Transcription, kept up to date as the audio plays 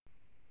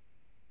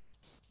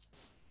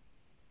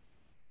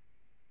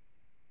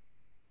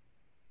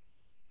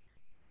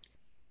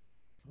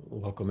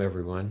Welcome,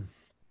 everyone.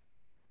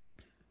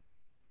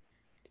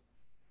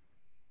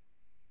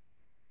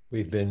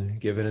 We've been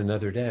given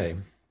another day,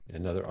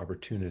 another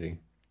opportunity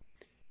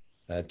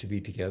to be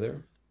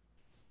together.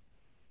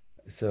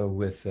 So,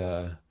 with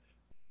the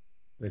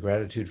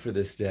gratitude for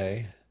this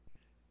day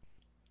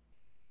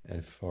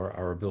and for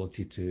our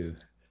ability to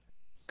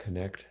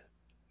connect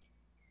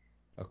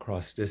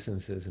across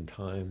distances and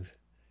times,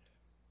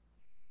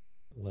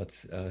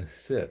 let's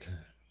sit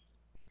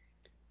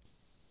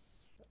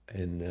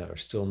in our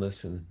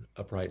stillness and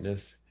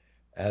uprightness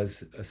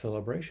as a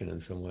celebration in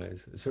some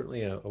ways.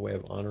 Certainly, a way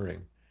of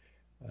honoring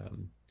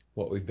um,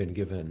 what we've been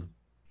given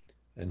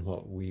and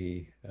what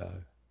we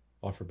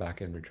offer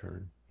back in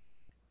return.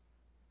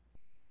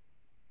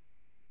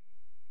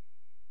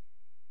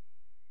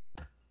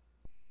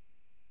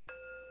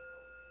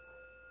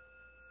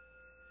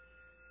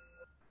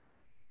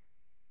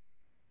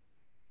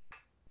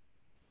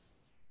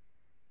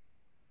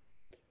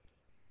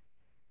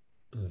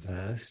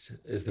 Vast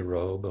is the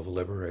robe of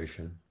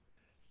liberation,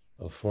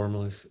 a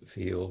formless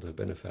field of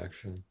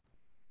benefaction.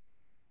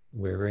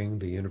 Wearing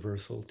the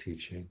universal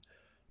teaching,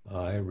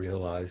 I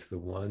realize the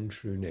one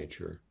true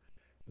nature,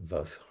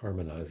 thus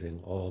harmonizing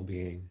all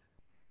being.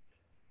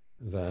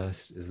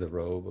 Vast is the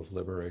robe of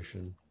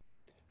liberation,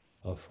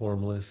 a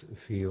formless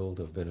field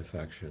of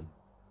benefaction.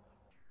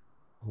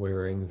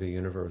 Wearing the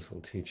universal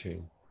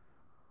teaching,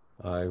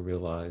 I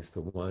realize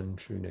the one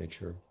true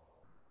nature,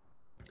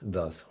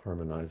 thus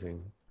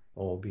harmonizing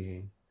all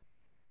being.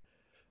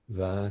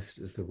 Vast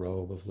is the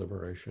robe of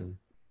liberation,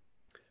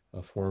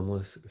 a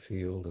formless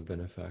field of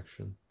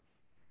benefaction.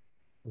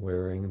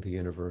 Wearing the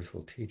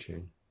universal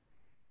teaching,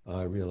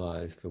 I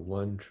realize the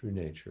one true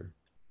nature,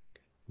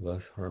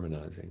 thus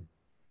harmonizing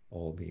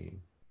all being.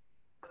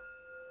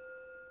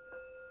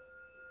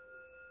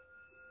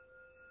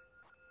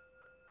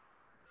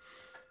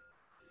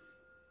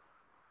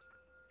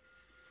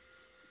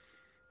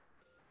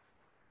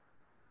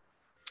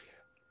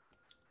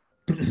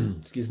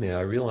 Excuse me, I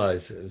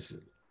realized as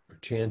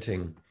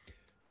chanting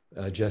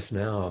just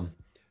now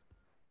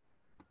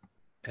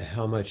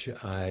how much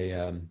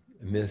I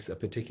miss a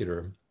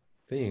particular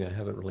thing I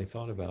haven't really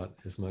thought about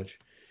as much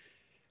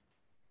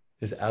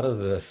is out of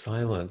the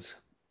silence,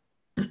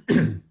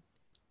 pardon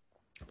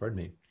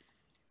me,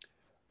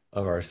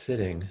 of our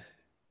sitting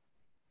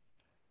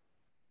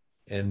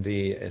in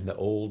the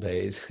old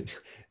days.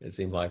 It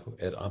seemed like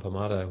at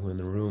Appamada when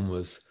the room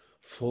was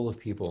full of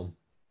people,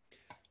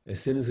 as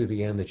soon as we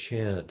began the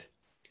chant,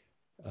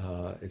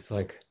 it's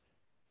like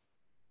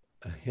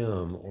a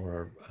hymn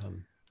or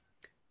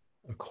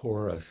a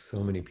chorus.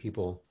 So many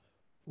people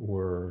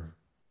were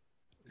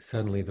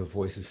suddenly the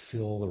voices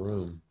fill the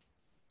room.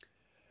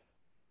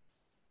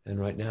 And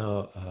right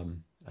now,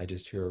 I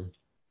just hear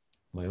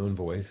my own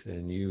voice,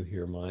 and you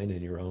hear mine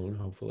and your own,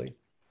 hopefully,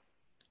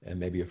 and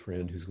maybe a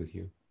friend who's with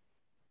you.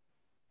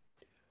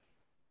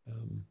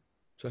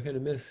 So I kind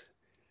of miss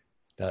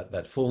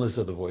that fullness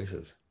of the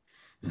voices.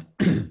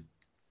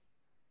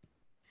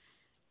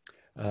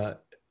 uh,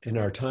 in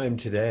our time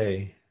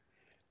today,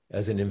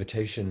 as an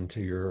invitation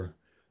to your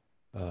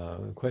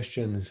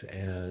questions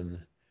and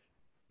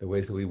the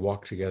ways that we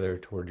walk together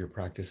toward your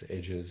practice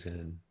edges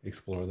and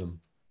explore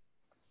them,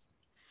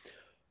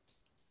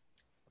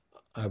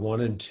 I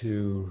wanted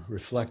to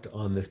reflect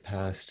on this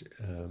past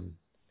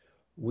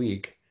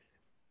week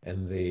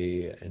and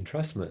the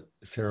entrustment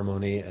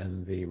ceremony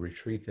and the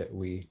retreat that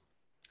we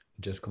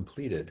just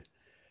completed,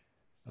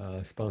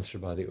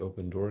 sponsored by the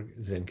Open Door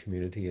Zen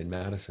community in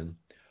Madison,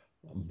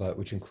 but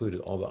which included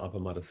all the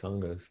Appamada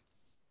Sanghas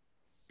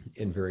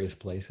in various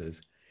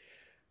places,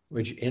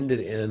 which ended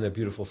in a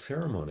beautiful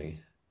ceremony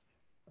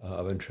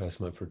of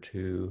entrustment for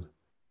two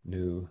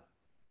new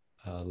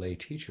lay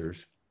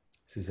teachers,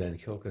 Suzanne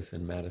Kilkus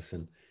in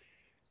Madison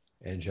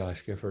and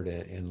Josh Gifford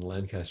in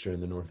Lancaster in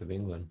the north of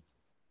England.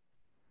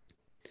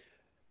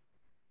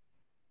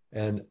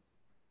 And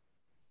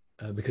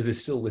because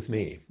it's still with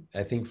me,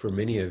 I think for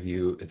many of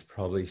you, it's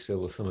probably still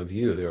with some of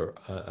you.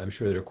 I'm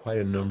sure there are quite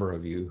a number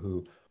of you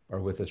who are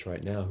with us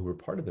right now who were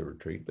part of the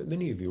retreat, but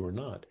many of you were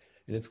not.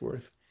 And it's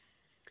worth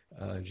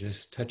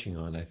just touching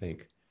on, I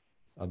think,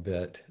 a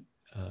bit,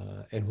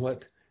 and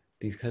what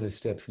these kind of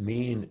steps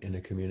mean in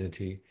a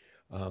community,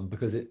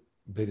 because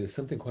but it's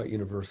something quite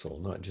universal,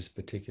 not just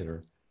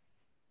particular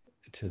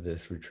to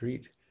this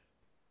retreat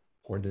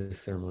or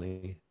this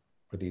ceremony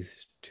or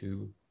these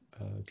two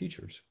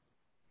teachers.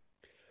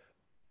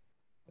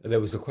 There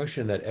was a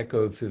question that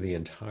echoed through the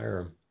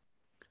entire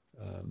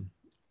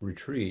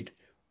retreat,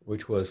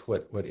 which was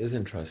what is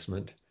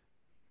entrustment?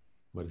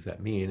 What does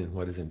that mean? And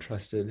what is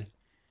entrusted?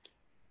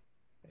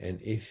 And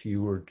if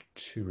you were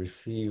to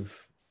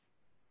receive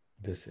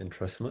this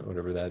entrustment,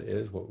 whatever that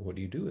is, what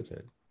do you do with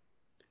it?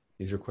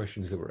 These are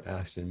questions that were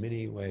asked in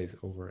many ways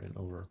over and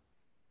over.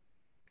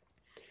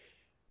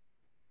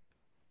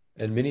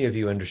 And many of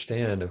you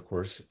understand, of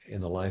course,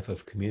 in the life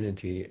of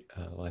community,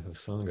 life of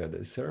Sangha,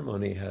 that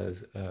ceremony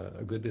has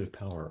a good bit of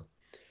power.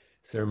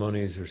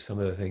 Ceremonies are some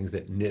of the things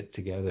that knit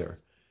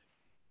together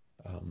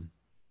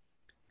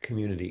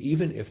community.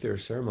 Even if there are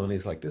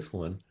ceremonies like this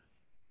one,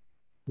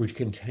 which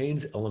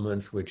contains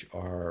elements which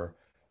are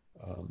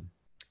um,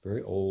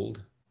 very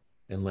old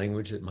and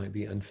language that might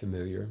be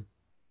unfamiliar.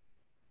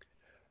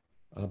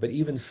 But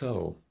even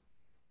so,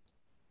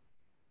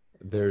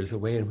 there's a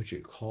way in which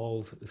it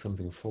calls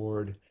something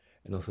forward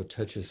and also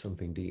touches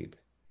something deep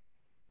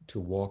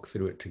to walk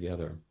through it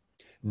together,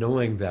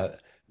 knowing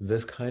that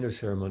this kind of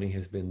ceremony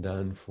has been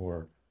done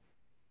for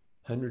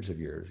hundreds of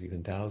years,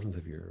 even thousands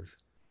of years,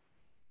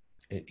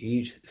 and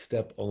each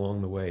step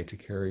along the way to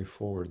carry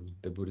forward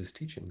the Buddha's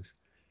teachings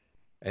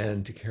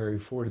and to carry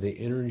forward the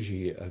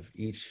energy of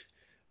each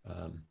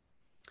um,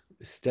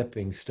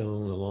 stepping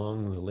stone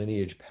along the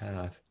lineage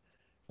path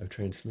of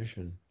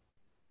transmission.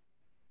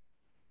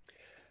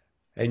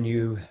 And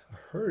you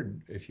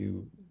heard, if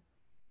you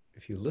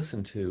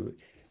listen to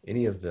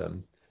any of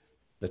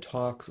the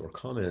talks or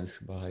comments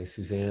by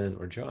Suzanne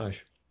or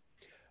Josh,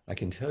 I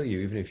can tell you,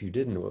 even if you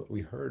didn't, what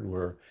we heard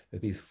were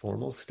that these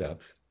formal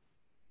steps,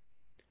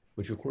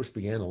 which of course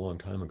began a long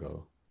time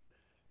ago,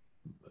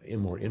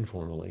 more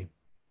informally,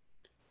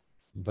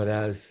 but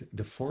as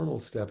the formal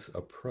steps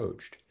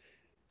approached,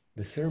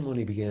 the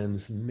ceremony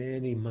begins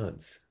many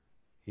months,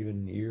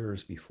 even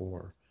years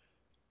before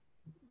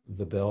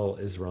the bell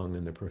is rung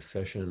and the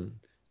procession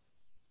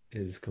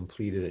is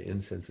completed and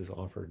incense is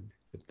offered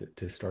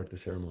to start the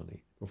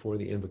ceremony, before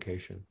the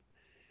invocation.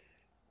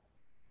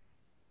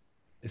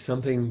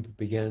 Something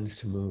begins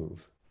to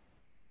move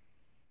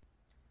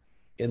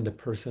in the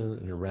person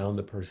and around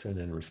the person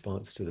in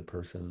response to the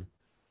person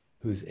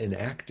who's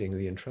enacting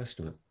the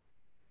entrustment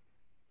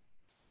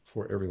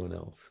for everyone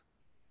else,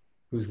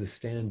 who's the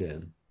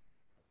stand-in,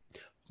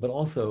 but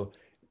also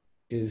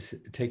is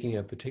taking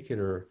a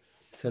particular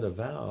set of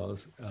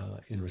vows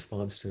in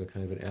response to a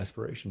kind of an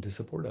aspiration to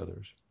support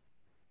others.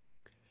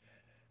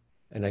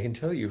 And I can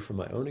tell you from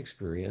my own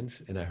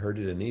experience, and I heard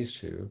it in these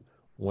two,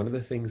 one of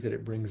the things that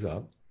it brings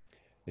up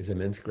is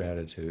immense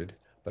gratitude,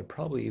 but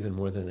probably even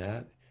more than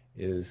that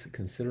is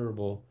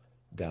considerable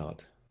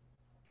doubt.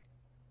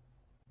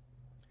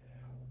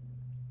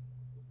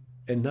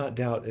 And not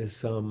doubt as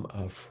some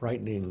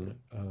frightening,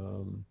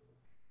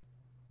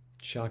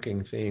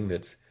 shocking thing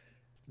that's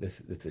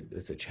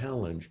a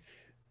challenge.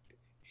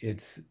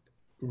 It's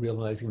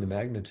realizing the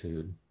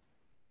magnitude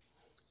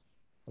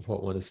of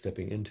what one is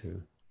stepping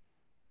into.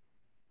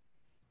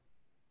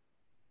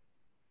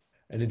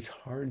 And it's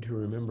hard to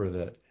remember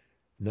that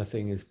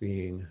nothing is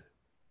being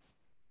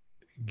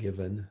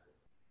given.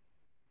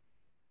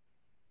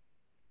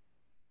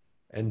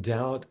 And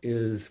doubt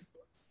is,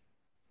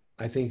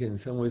 I think, in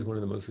some ways, one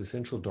of the most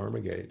essential Dharma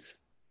gates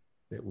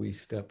that we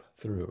step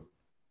through.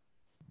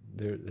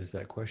 There's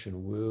that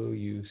question, will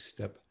you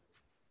step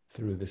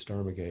through this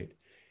Dharma gate,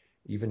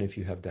 even if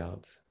you have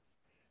doubts?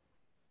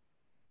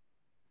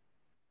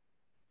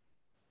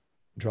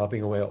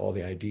 Dropping away all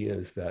the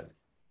ideas that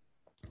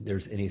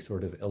there's any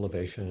sort of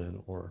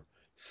elevation or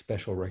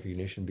special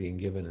recognition being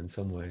given in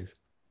some ways.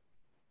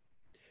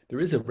 There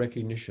is a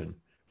recognition,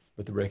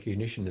 but the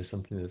recognition is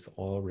something that's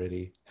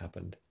already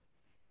happened.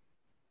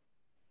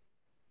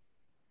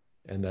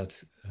 And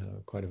that's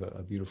quite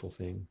a beautiful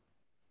thing.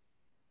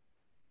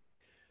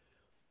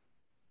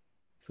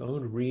 So I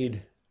want to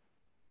read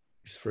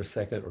just for a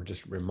second, or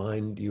just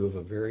remind you of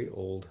a very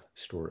old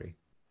story.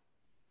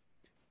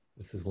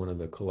 This is one of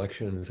the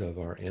collections of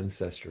our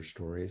ancestor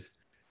stories.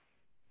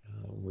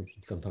 We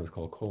sometimes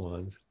call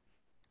koans.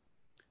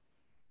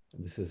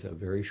 And this is a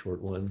very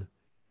short one,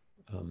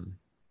 and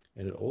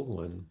an old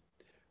one.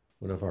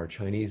 One of our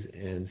Chinese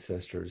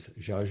ancestors,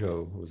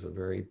 Jiazhou, who was a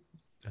very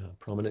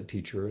prominent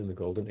teacher in the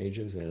Golden Age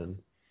of Zen,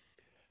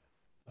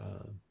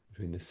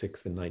 between the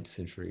 6th and 9th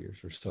centuries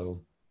or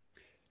so.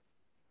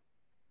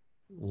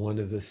 One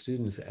of the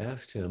students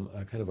asked him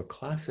a kind of a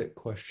classic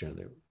question.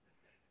 It,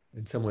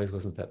 in some ways,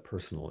 wasn't that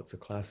personal. It's a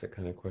classic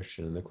kind of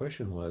question. And the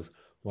question was,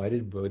 why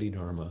did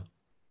Bodhidharma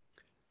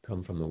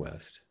come from the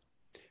West?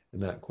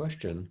 And that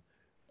question,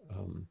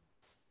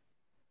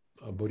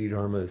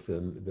 Bodhidharma is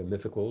the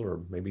mythical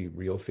or maybe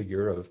real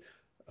figure of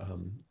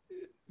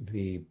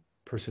the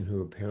person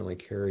who apparently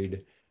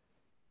carried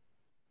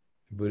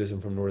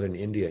Buddhism from northern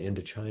India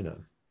into China,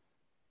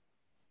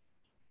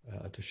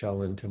 to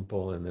Shaolin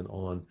Temple and then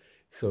on.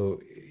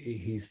 So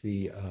he's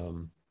the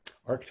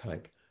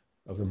archetype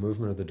of the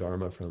movement of the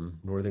Dharma from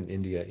northern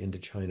India into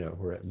China,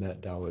 where it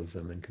met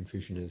Taoism and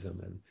Confucianism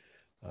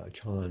and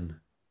Chan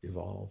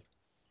evolved.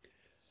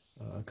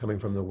 Coming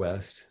from the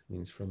West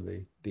means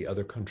from the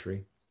other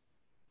country.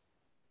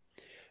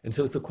 And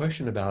so it's a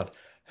question about,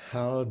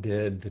 how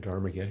did the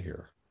Dharma get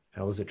here?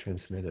 How was it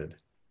transmitted?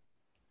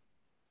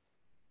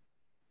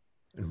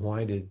 And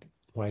why did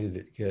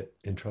it get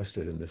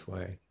entrusted in this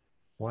way?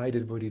 Why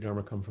did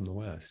Bodhidharma come from the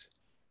West?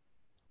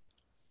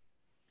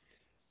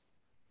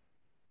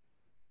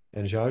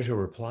 And Jiazhou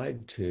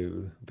replied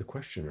to the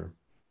questioner.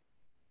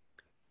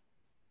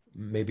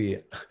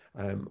 Maybe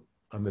I'm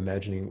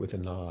imagining with a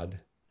nod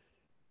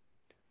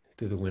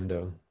to the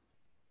window,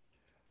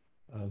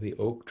 the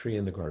oak tree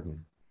in the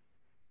garden.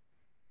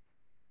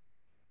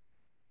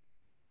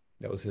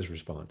 That was his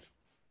response.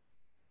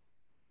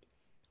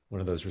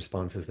 One of those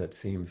responses that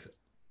seems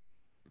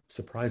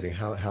surprising.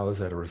 How is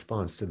that a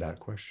response to that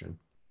question?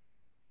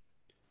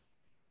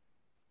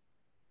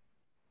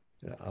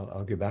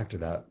 I'll get back to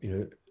that.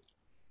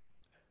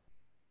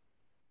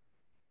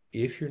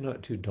 If you're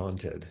not too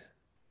daunted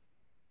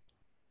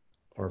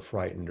or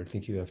frightened or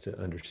think you have to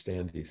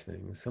understand these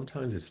things,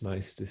 sometimes it's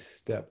nice to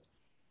step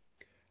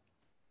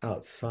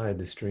outside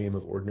the stream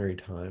of ordinary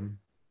time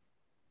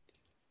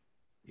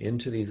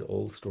into these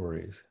old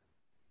stories,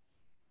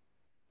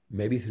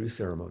 maybe through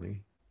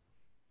ceremony,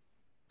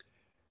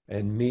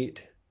 and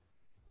meet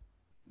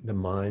the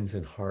minds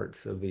and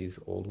hearts of these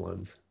old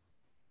ones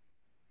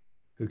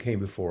who came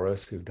before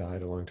us, who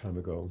died a long time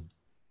ago.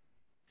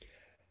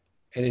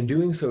 And in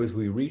doing so, as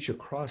we reach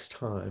across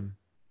time,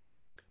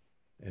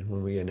 and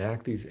when we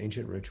enact these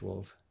ancient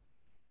rituals,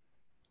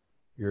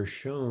 you're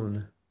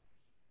shown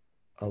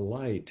a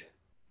light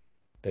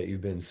that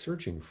you've been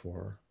searching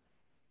for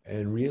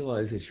and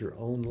realize it's your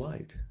own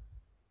light.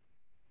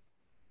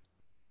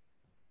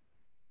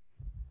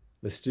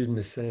 The student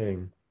is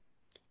saying,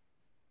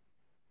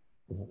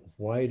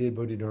 why did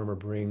Bodhidharma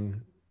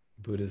bring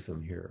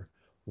Buddhism here?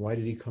 Why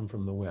did he come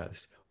from the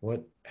West? Why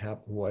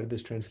did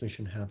this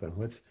transmission happen?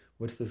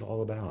 What's this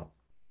all about?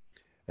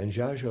 And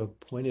Zhaozhou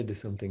pointed to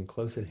something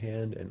close at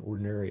hand and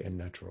ordinary and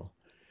natural,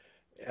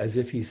 as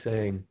if he's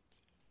saying,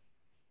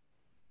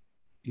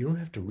 you don't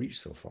have to reach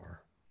so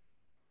far.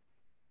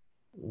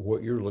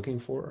 What you're looking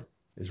for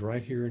is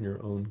right here in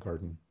your own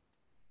garden,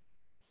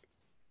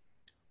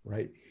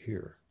 right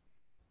here.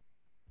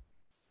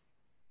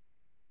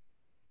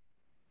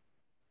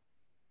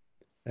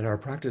 And our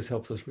practice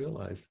helps us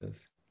realize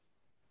this.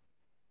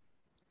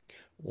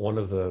 One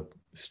of the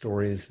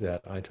stories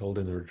that I told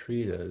in the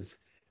retreat is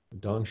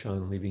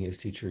Dongshan leaving his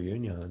teacher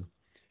Yunyan.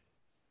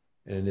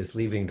 And in his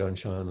leaving,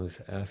 Dongshan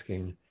was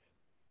asking,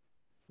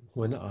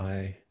 when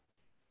I'm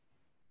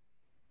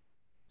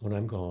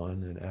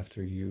gone and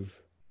after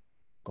you've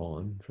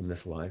gone from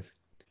this life,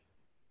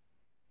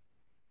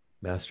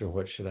 Master,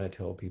 what should I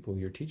tell people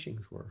your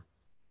teachings were?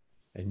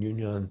 And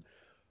Yunyan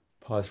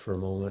paused for a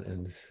moment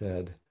and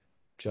said,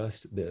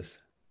 just this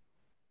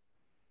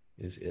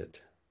is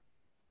it.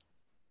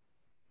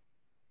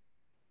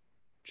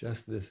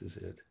 Just this is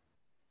it.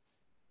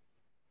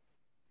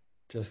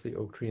 Just the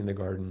oak tree in the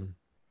garden,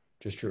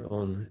 just your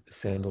own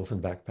sandals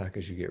and backpack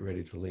as you get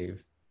ready to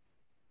leave.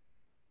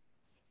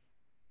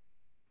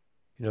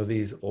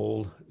 These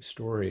old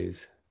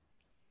stories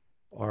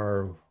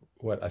are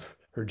what I've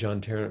heard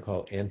John Tarrant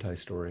call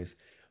anti-stories,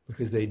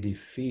 because they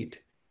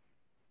defeat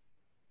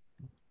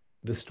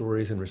the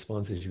stories and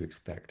responses you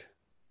expect.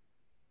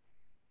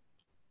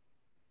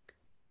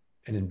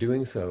 And in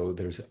doing so,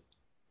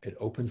 it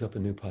opens up a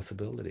new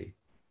possibility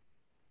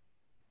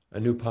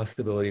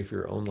for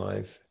your own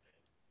life,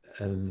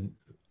 and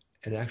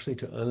actually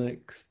to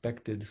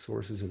unexpected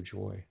sources of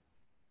joy.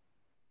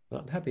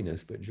 Not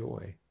happiness, but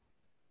joy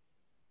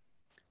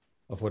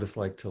of what it's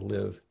like to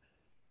live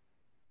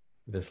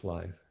this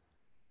life.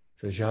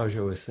 So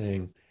Zhaozhou is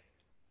saying,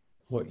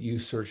 what you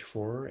search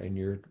for and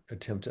your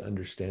attempt to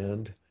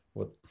understand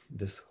what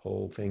this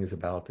whole thing is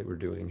about that we're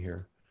doing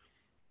here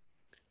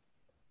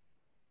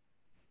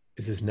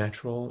is as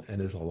natural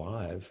and as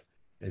alive,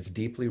 as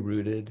deeply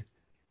rooted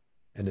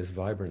and as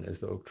vibrant as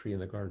the oak tree in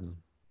the garden,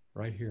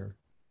 right here.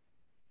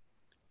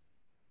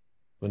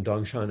 When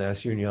Dongshan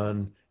asked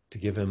Yunyan to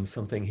give him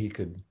something he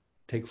could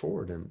take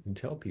forward and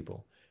tell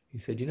people, he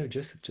said,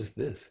 just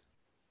this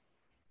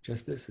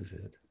is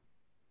it.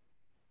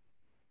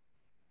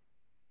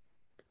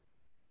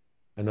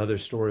 Another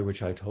story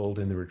which I told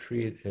in the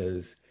retreat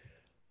is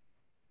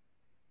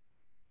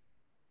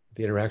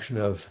the interaction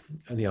of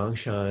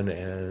Liangshan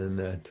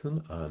and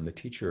Tun-an, the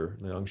teacher,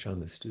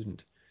 Liangshan, the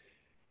student.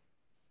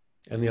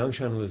 And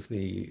Liangshan was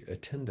the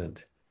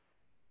attendant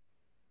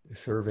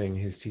serving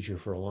his teacher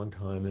for a long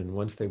time. And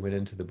once they went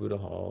into the Buddha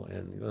hall,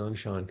 and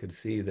Liangshan could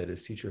see that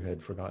his teacher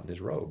had forgotten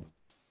his robe,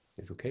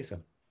 his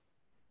ukesa,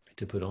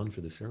 to put on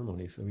for the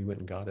ceremony. So he went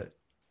and got it.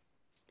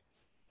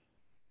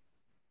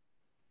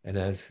 And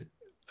as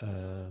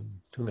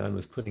Tun-an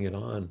was putting it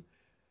on,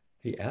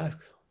 he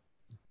asked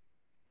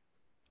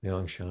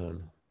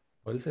Liangshan,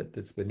 what is it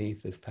that's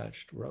beneath this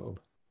patched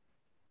robe?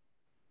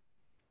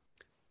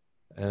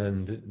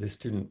 And the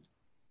student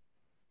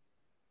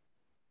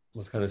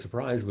was kind of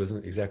surprised,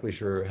 wasn't exactly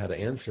sure how to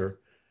answer.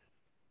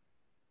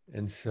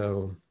 And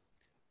so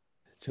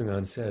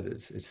Tun-an said,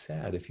 it's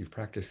sad if you've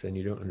practiced and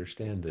you don't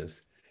understand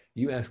this.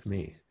 You ask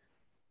me.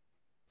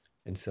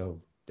 And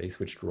so they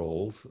switched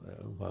roles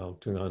while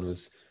Tun-an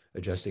was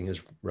adjusting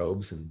his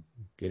robes and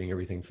getting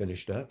everything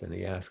finished up. And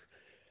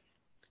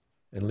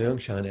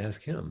Liangshan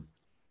asked him,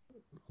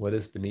 what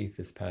is beneath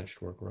this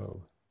patchwork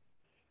robe?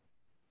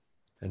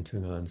 And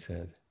Tun-an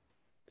said,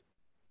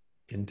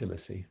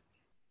 intimacy.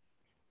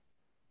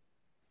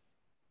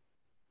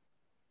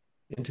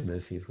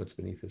 Intimacy is what's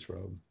beneath this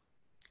robe.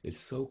 It's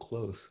so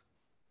close.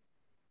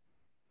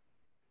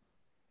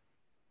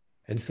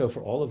 And so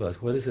for all of us,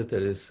 what is it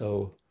that is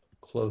so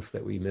close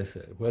that we miss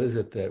it? What is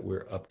it that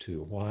we're up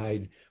to?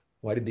 Why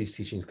did these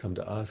teachings come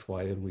to us?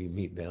 Why did we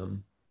meet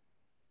them?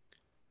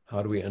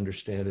 How do we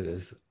understand it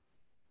as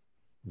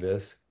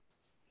this?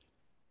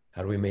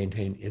 How do we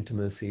maintain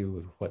intimacy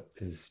with what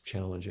is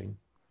challenging?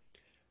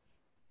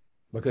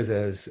 Because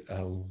as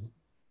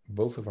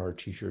both of our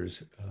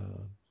teachers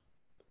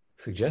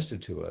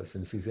suggested to us,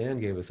 and Suzanne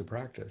gave us a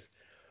practice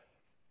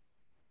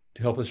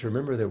to help us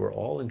remember that we're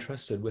all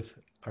entrusted with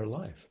our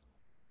life.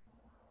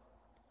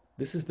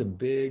 This is the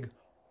big,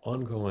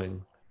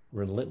 ongoing,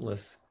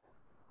 relentless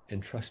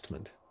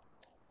entrustment.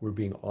 We're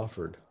being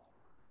offered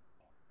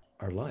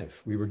our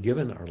life. We were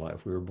given our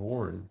life. We were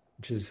born,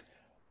 which is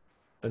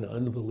an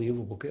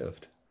unbelievable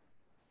gift.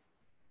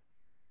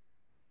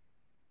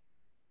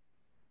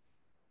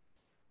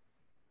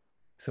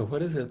 So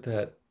what is it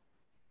that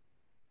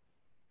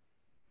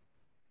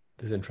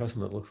this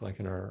entrustment looks like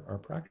in our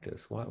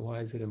practice? Why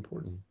is it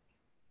important?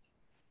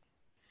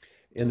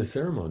 In the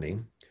ceremony,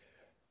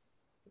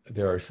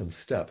 there are some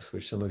steps,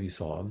 which some of you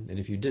saw, and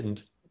if you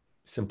didn't,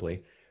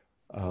 simply,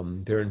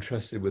 they're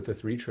entrusted with the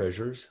three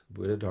treasures,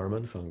 Buddha, Dharma,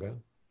 and Sangha,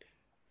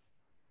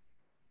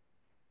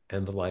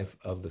 and the life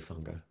of the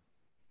Sangha.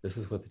 This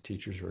is what the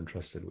teachers are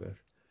entrusted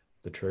with,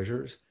 the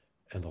treasures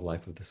and the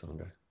life of the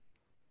Sangha.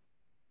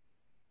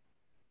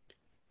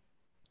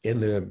 In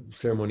the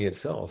ceremony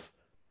itself,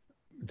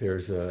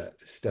 there's a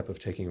step of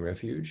taking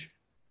refuge,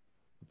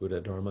 Buddha,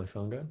 Dharma,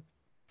 Sangha,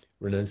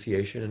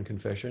 renunciation and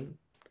confession,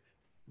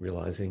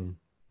 realizing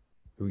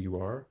who you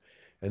are,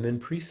 and then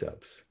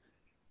precepts,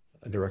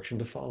 a direction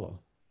to follow,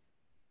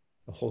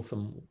 a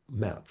wholesome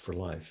map for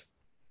life.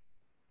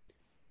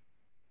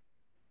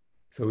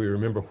 So we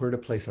remember where to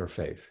place our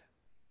faith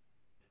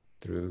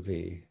through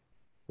the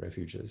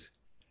refuges,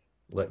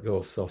 let go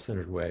of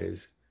self-centered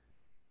ways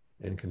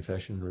and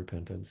confession and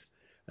repentance,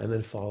 and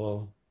then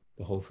follow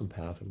the wholesome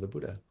path of the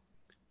Buddha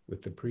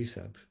with the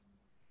precepts.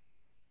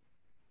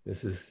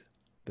 This is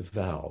the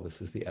vow,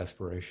 this is the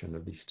aspiration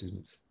of these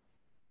students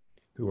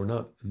who are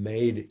not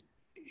made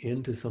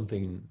into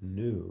something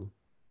new.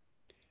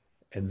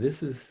 And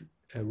this is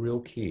a real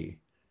key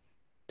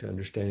to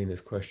understanding this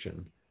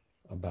question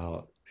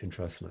about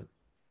entrustment.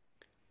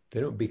 They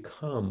don't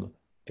become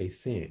a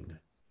thing.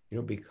 You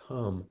don't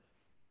become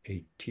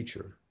a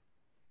teacher.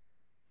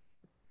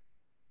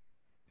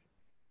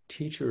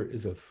 Teacher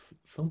is a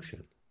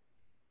function.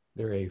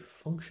 They're a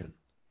function.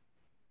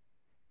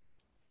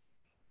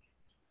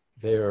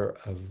 They're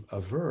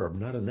a verb,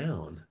 not a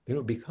noun. They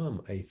don't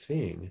become a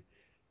thing.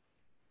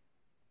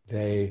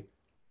 They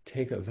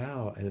take a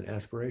vow and an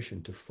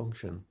aspiration to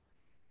function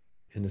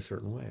in a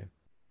certain way.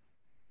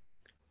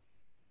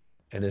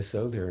 And as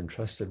so, they're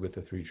entrusted with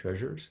the three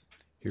treasures.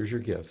 Here's your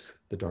gifts,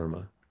 the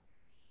Dharma,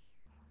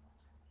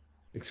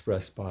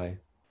 expressed by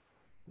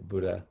the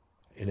Buddha,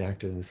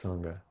 enacted in the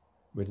Sangha.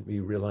 We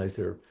realize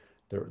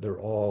they're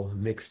all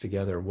mixed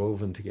together,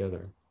 woven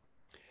together.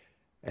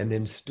 And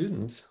then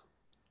students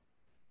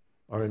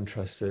are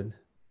entrusted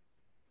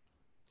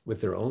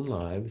with their own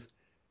lives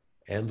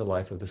and the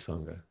life of the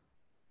Sangha.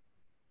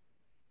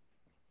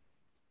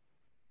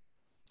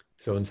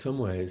 So in some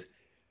ways,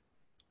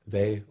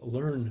 they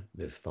learn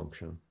this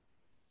function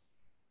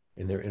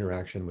in their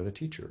interaction with a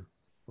teacher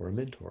or a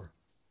mentor.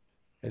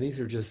 And these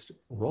are just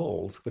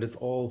roles, but it's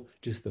all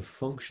just the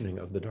functioning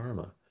of the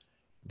Dharma,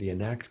 the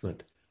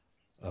enactment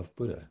of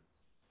Buddha,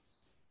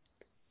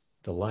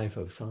 the life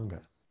of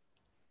Sangha.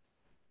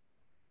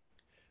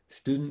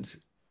 Students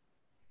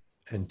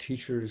and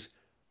teachers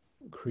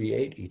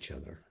create each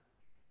other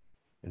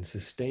and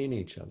sustain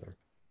each other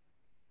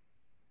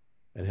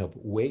and help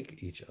wake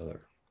each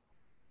other.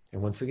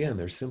 And once again,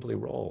 they're simply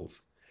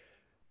roles.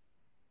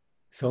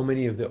 So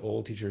many of the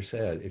old teachers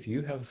said, if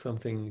you have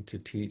something to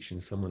teach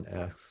and someone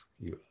asks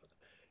you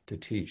to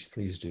teach,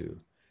 please do.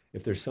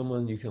 If there's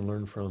someone you can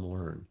learn from,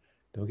 learn.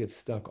 Don't get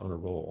stuck on a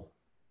role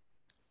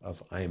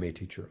of I am a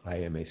teacher, I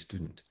am a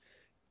student.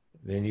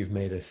 Then you've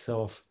made a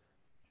self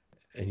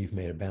and you've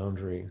made a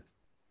boundary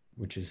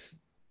which is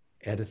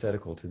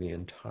antithetical to the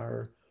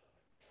entire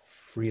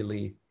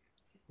freely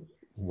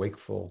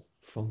wakeful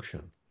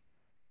function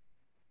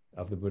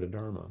of the Buddha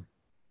Dharma.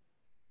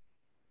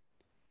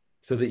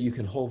 So that you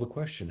can hold the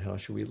question, how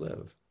should we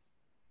live?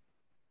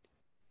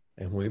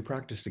 And when we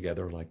practice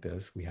together like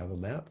this, we have a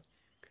map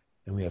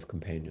and we have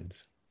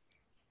companions.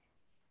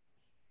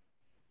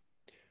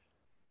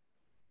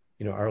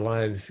 You know, our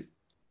lives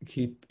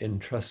keep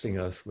entrusting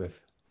us with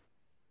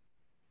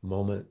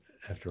moment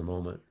after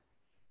moment,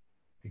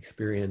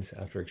 experience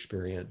after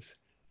experience,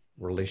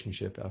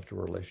 relationship after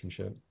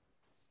relationship,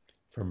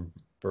 from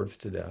birth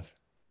to death.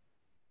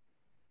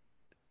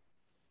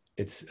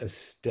 It's a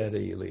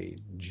steadily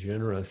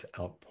generous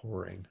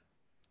outpouring,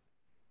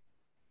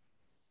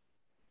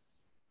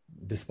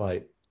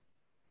 despite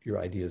your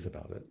ideas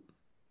about it.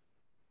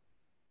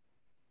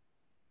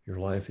 Your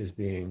life is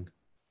being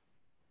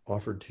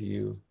offered to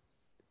you,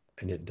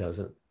 and it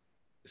doesn't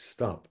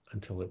stop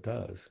until it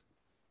does.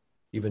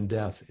 Even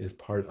death is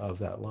part of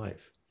that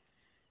life.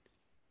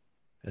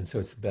 And so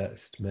it's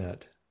best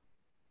met,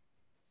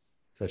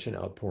 such an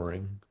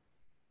outpouring,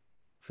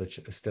 such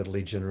a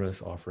steadily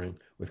generous offering,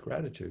 with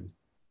gratitude.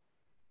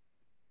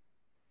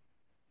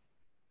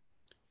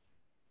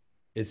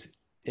 It's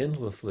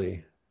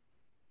endlessly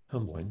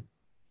humbling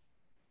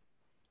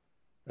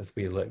as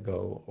we let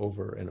go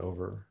over and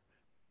over,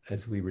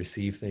 as we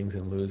receive things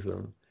and lose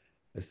them,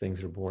 as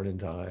things are born and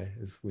die,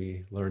 as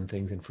we learn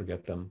things and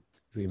forget them,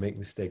 as we make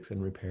mistakes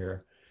and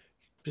repair,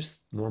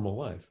 just normal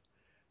life.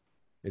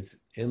 It's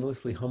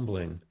endlessly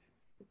humbling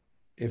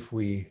if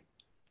we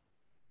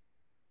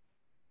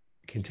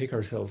can take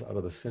ourselves out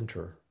of the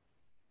center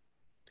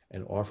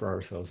and offer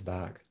ourselves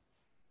back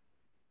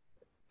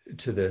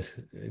to this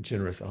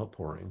generous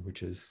outpouring,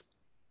 which is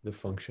the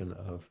function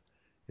of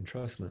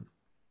entrustment.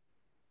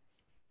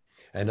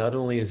 And not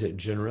only is it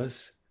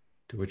generous,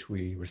 to which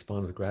we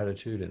respond with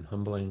gratitude, and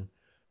humbling,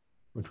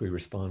 which we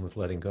respond with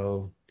letting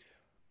go,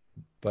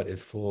 but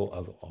it's full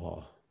of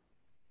awe,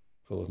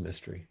 full of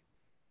mystery.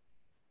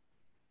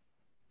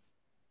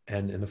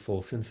 And in the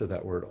full sense of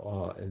that word,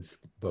 awe, it's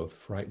both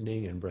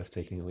frightening and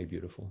breathtakingly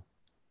beautiful.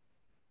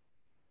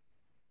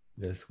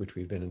 This which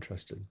we've been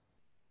entrusted.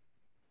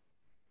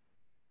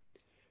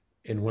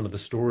 In one of the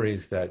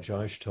stories that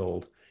Josh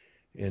told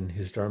in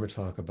his Dharma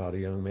talk about a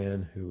young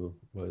man who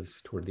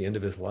was toward the end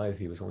of his life,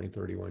 he was only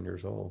 31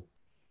 years old.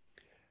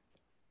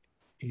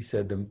 He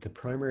said the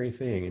primary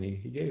thing, and he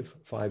gave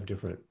 5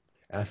 different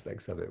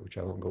aspects of it, which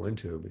I won't go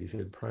into, but he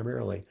said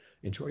primarily,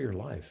 enjoy your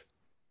life.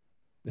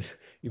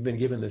 You've been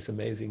given this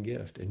amazing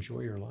gift.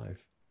 Enjoy your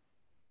life.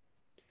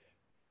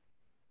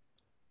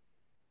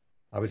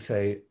 I would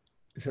say,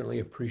 certainly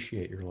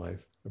appreciate your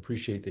life.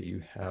 Appreciate that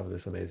you have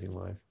this amazing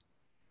life.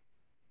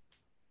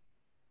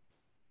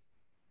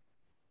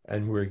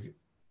 And we're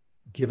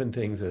given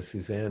things, as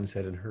Suzanne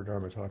said in her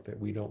Dharma talk, that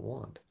we don't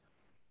want.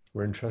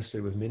 We're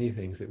entrusted with many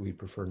things that we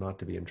prefer not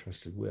to be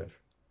entrusted with.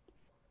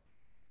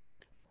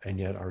 And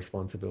yet our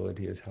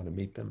responsibility is how to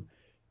meet them,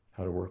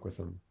 how to work with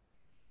them,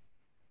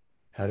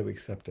 how to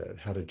accept it,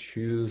 how to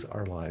choose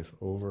our life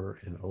over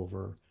and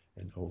over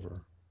and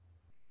over,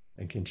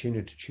 and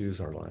continue to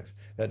choose our life.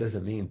 That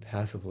doesn't mean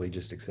passively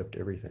just accept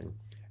everything.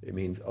 It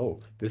means, oh,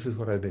 this is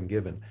what I've been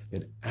given,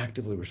 and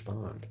actively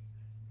respond.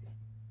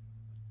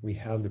 We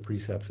have the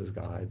precepts as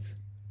guides.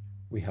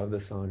 We have the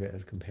Sangha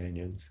as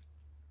companions.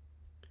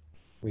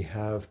 We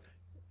have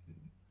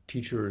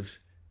teachers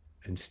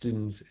and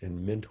students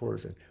and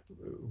mentors, and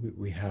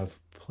we have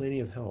plenty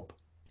of help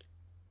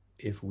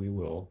if we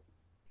will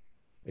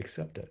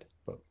accept it.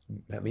 But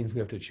that means we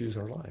have to choose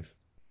our life.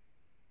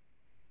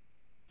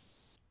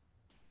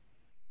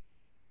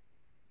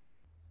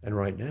 And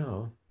right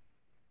now,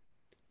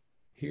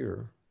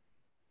 here,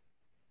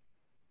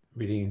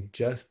 reading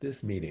just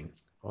this meeting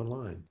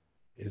online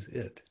is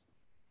it.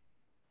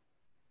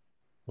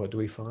 What do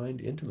we find?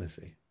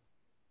 Intimacy.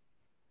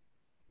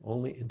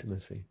 Only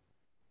intimacy.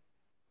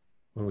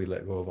 When we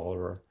let go of all of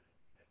our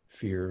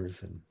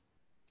fears and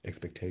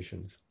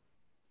expectations,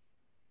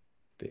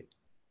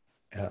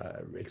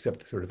 accept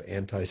the sort of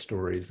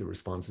anti-stories, the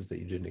responses that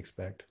you didn't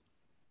expect.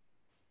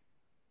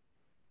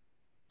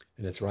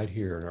 And it's right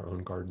here in our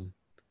own garden.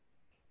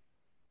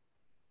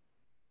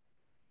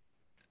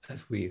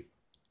 As we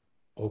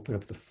open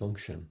up the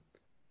function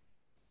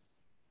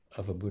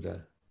of a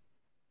Buddha,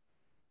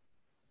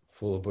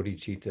 full of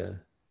bodhicitta,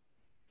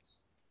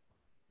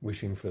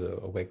 wishing for the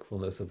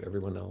awakefulness of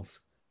everyone else,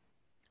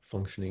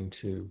 functioning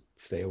to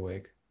stay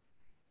awake,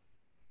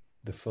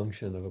 the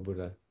function of a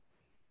Buddha,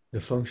 the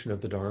function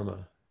of the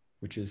Dharma,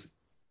 which is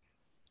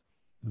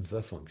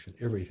the function,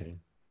 everything,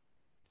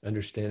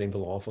 understanding the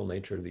lawful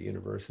nature of the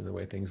universe and the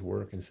way things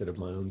work instead of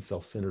my own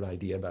self-centered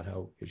idea about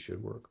how it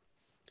should work.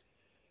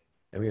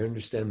 And we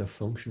understand the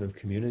function of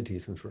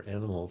communities and for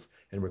animals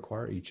and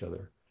require each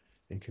other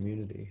in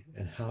community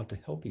and how to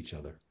help each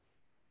other,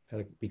 how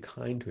to be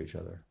kind to each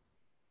other.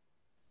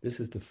 This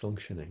is the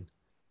functioning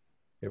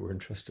that we're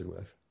entrusted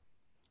with.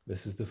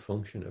 This is the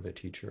function of a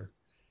teacher.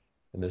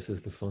 And this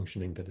is the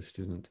functioning that a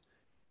student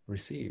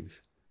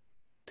receives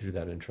through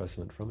that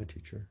entrustment from a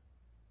teacher.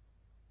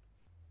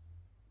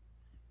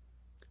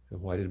 So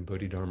why did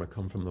Bodhidharma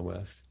come from the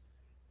West?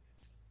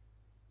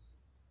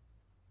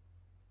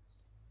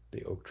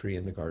 The oak tree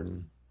in the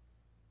garden.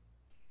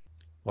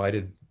 Why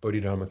did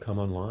Bodhidharma come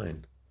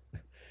online?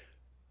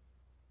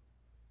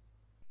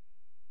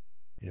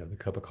 The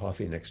cup of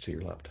coffee next to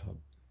your laptop.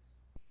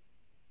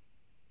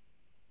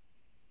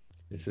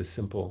 It's as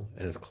simple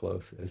and as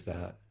close as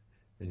that,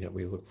 and yet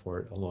we look for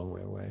it a long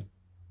way away.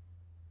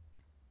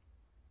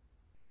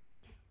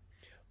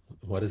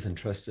 What is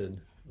entrusted?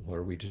 What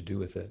are we to do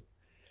with it?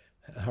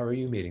 How are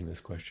you meeting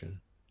this question?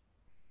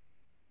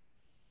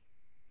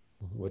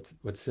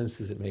 What sense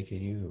does it make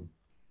in you?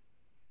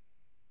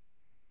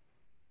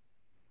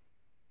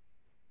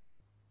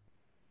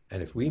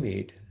 And if we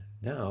meet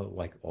now,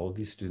 like all of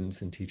these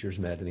students and teachers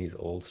met in these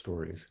old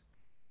stories,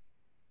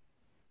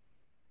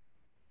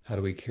 how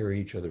do we carry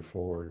each other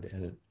forward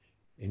and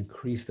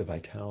increase the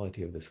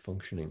vitality of this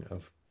functioning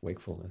of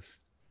wakefulness?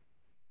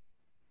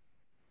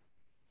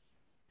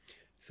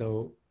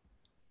 So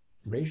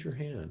raise your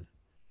hand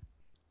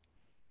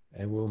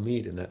and we'll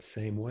meet in that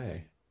same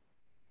way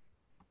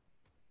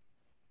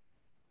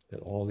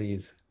that all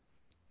these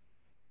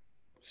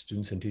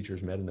students and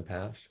teachers met in the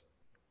past.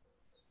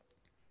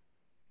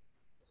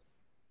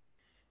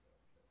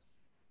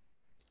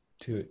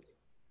 To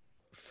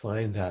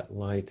find that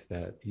light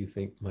that you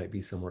think might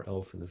be somewhere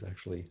else and is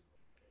actually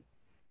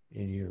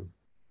in you.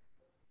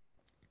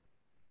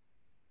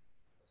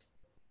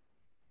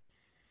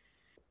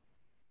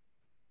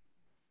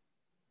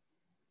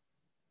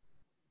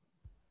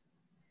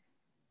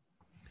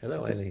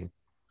 Hello, Eileen.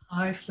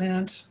 Hi,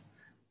 Flint.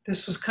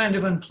 This was kind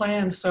of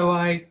unplanned, so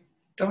I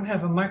don't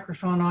have a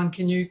microphone on.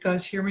 Can you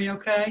guys hear me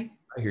okay?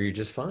 I hear you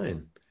just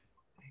fine.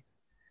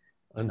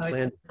 Uh,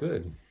 Unplanned,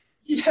 good.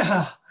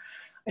 yeah,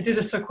 I did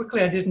it so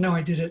quickly, I didn't know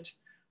I did it.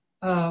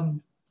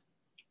 Um,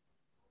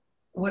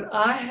 what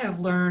I have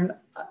learned,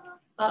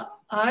 uh,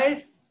 I,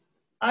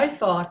 I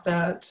thought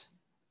that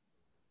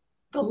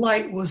the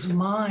light was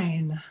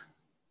mine.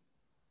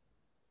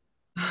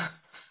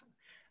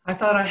 I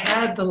thought I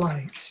had the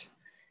light,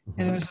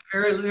 and it Mhm. was a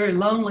very, very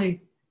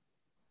lonely,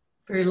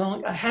 very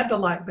lonely. I had the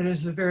light, but it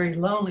was a very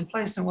lonely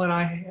place. And what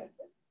I had,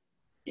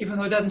 even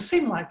though it doesn't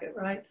seem like it,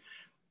 right?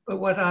 But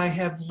what I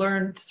have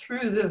learned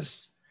through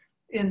this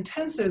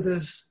intensive,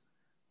 this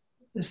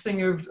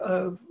thing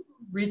of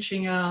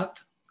reaching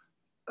out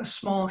a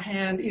small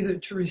hand, either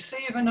to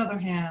receive another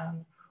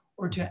hand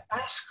or to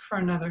ask for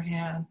another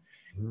hand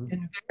Mhm.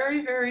 in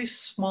very, very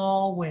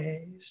small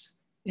ways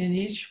in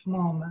each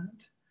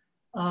moment.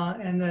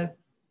 And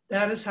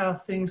that is how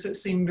things that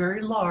seem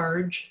very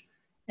large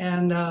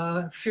and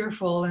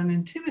fearful and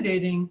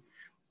intimidating,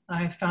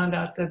 I found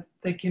out that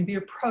they can be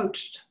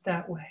approached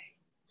that way.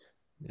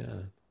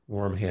 Yeah,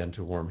 warm hand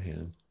to warm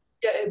hand.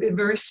 Yeah,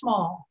 very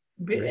small.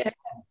 Very.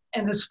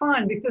 And it's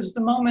fine because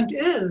the moment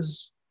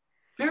is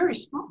very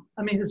small.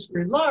 I mean, it's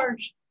very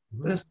large,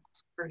 but Mhm. it's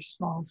also very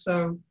small.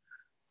 So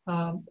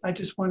I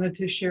just wanted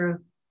to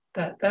share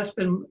that. That's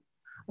been,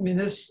 I mean,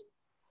 this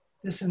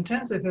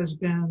intensive has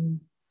been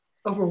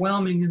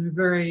overwhelming in a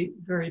very,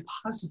 very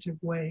positive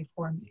way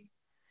for me.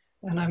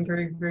 And I'm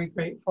very, very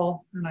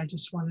grateful. And I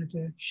just wanted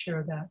to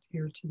share that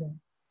here today.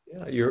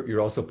 Yeah,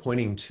 you're also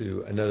pointing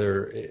to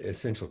another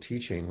essential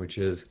teaching, which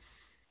is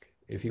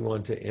if you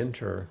want to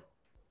enter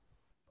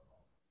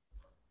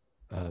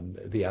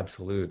the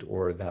absolute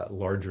or that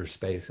larger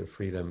space of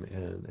freedom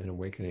and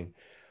awakening,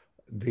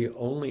 the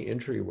only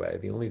entryway,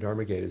 the only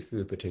Dharma gate is through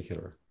the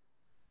particular.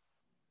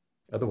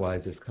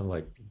 Otherwise, it's kind of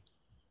like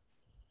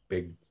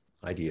big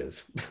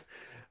ideas,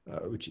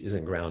 which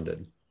isn't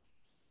grounded.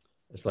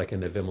 It's like in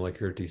the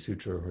Vimalakirti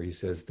Sutra where he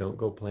says, don't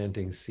go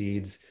planting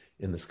seeds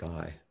in the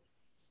sky.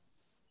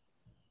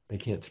 They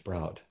can't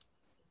sprout.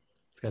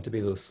 It's got to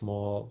be those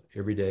small,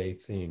 everyday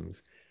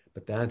things.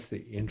 But that's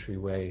the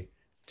entryway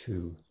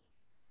to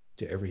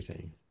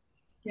everything.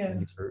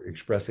 And Yes, you're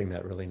expressing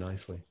that really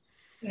nicely.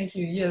 thank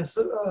you. Yes,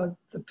 the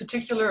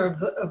particular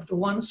of the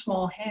one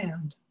small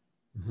hand.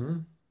 Hmm.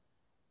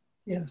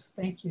 Yes,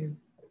 thank you.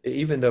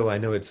 Even though I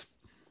know it's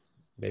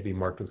maybe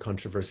marked with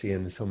controversy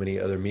and so many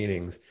other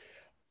meanings,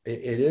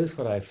 it is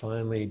what I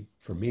finally,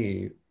 for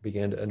me,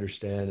 began to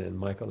understand in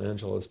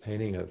Michelangelo's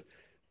painting of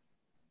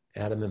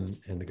Adam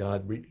and the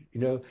God.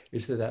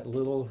 It's that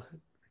little,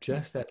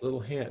 just that little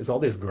hand. It's all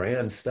this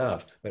grand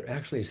stuff, but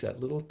actually, it's that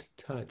little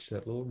touch,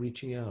 that little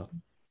reaching out,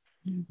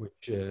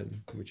 which uh,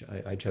 which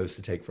I chose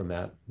to take from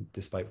that,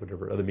 despite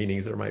whatever other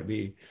meanings there might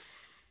be.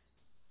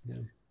 Yeah,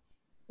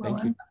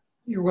 thank you. Well,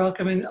 you're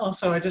welcome. And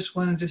also, I just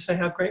wanted to say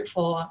how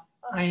grateful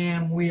I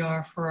am, we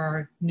are for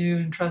our new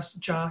and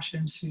trusted Josh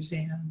and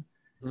Suzanne.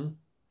 Mhm.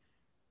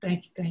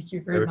 Thank you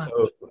They very were much.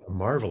 so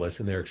marvelous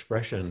in their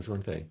expressions,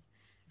 weren't they?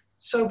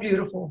 So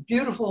beautiful,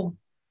 beautiful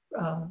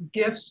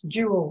gifts,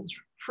 jewels,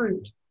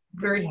 fruit.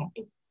 Very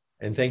happy.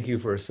 And thank you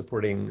for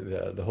supporting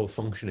the whole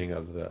functioning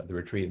of the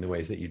retreat in the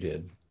ways that you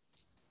did.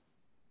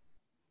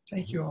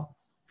 Thank you all.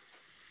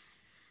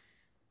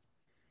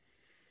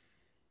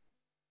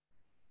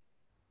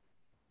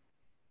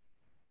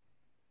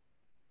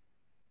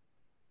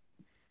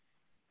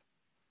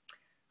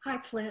 Hi,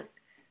 Flint.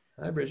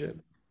 Hi, Bridget.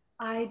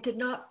 I did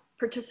not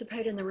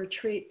participate in the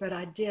retreat, but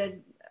I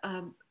did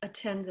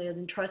attend the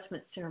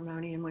entrustment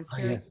ceremony and was Oh,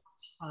 very yeah.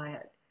 touched by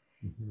it.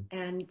 Mhm.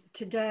 And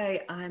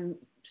today I'm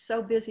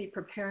so busy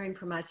preparing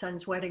for my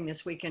son's wedding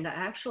this weekend. I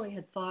actually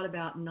had thought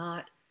about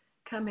not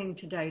coming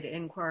today to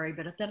inquiry,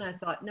 but then I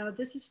thought, no,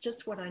 this is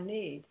just what I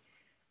need.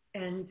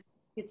 And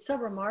it's so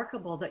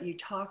remarkable that you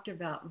talked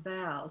about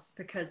vows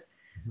because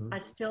Mhm. I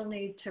still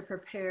need to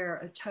prepare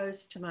a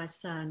toast to my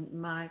son.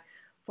 My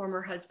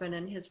former husband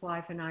and his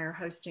wife and I are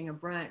hosting a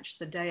brunch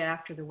the day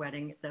after the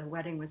wedding. The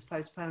wedding was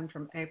postponed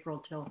from April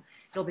till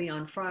it'll be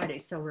on Friday.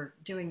 So we're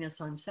doing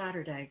this on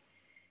Saturday.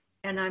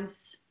 And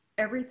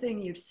everything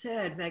you've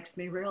said makes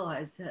me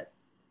realize that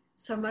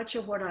so much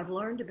of what I've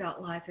learned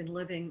about life and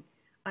living,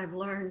 I've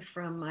learned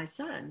from my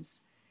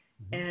sons.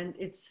 Mhm. And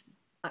it's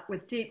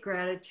with deep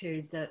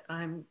gratitude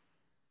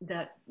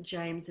that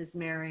James is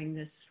marrying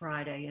this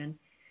Friday. And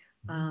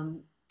Mhm.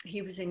 um,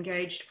 he was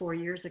engaged 4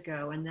 years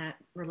ago, and that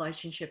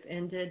relationship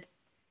ended.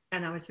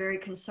 And I was very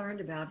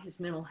concerned about his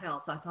mental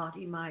health. I thought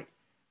we might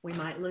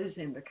lose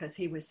him because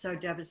he was so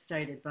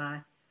devastated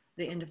by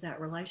the end of that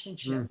Mm.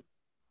 relationship.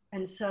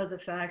 And so the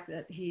fact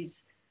that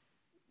he's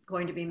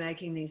going to be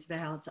making these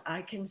vows,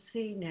 I can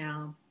see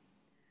now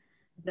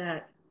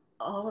that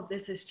all of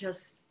this is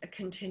just a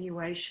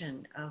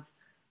continuation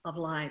of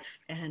life.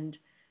 And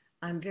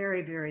I'm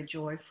very, very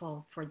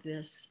joyful for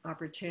this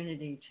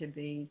opportunity to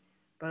be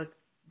both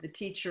the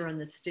teacher and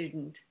the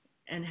student,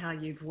 and how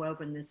you've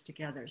woven this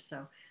together.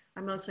 So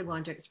I mostly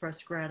want to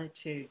express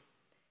gratitude.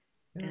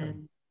 Yeah.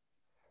 And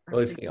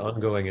Well, it's the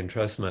ongoing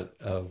entrustment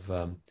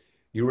of,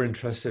 you were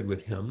entrusted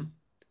with him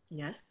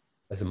yes.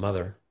 as a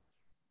mother,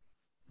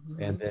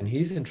 and then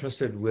he's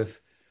entrusted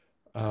with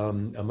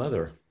a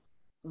mother.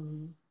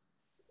 Mm-hmm.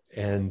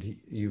 And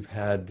you've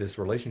had this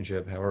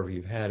relationship, however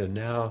you've had, and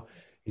now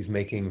he's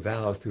making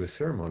vows through a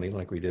ceremony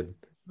like we did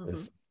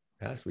this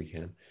past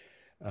weekend,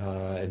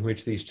 in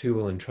which these two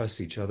will entrust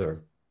each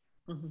other.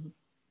 Mm-hmm.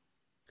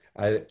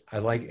 I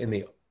like in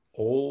the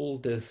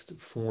oldest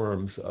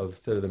forms of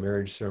sort of the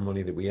marriage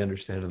ceremony that we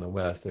understand in the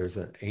West, there's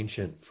an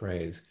ancient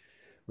phrase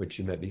which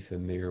you might be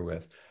familiar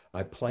with.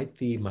 I plight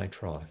thee my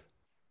troth,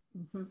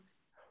 Mm-hmm.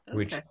 Okay.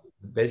 which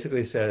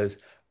basically says,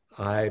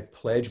 I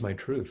pledge my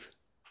truth.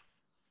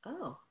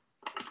 Oh,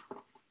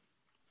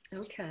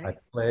 okay. I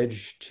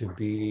pledge to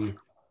be,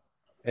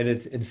 and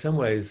it's in some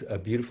ways a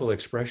beautiful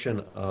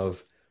expression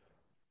of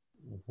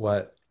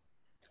what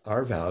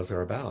our vows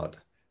are about.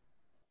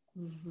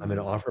 Mm-hmm. I'm going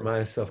to offer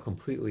myself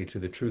completely to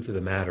the truth of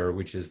the matter,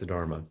 which is the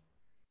Dharma.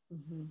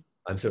 Mm-hmm.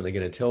 I'm certainly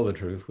going to tell the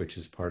truth, which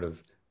is part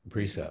of the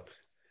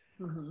precepts.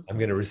 Mm-hmm. I'm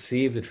going to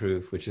receive the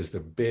truth, which is the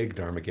big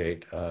Dharma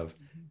gate of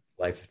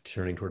life,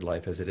 turning toward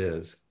life as it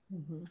is.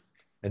 Mm-hmm.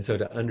 And so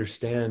to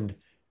understand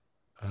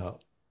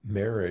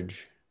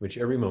marriage, which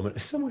every moment,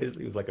 in some ways,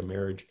 feels like a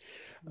marriage.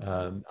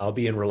 I'll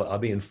be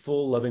in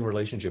full loving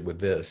relationship with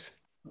this,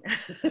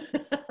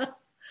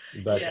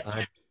 but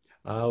Yeah.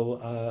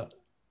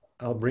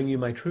 I'll bring you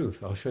my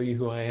truth. I'll show you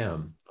who I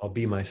am. I'll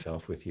be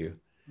myself with you,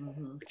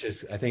 Mm-hmm. which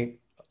is, I think,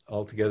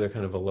 altogether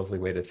kind of a lovely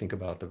way to think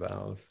about the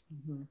vows.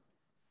 Mm-hmm.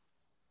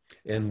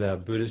 In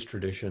the Buddhist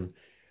tradition,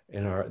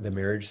 in the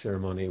marriage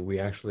ceremony, we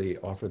actually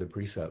offer the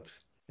precepts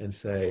and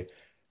say,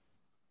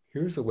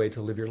 here's a way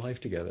to live your life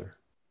together.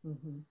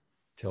 Mm-hmm.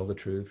 Tell the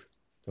truth.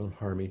 Don't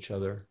harm each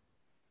other.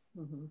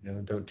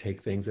 Mm-hmm. Don't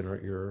take things that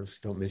aren't yours.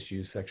 Don't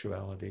misuse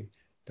sexuality.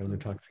 Don't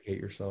intoxicate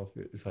yourself.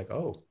 It's like,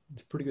 oh,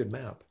 it's a pretty good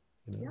map.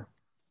 Yeah.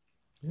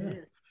 Yeah. It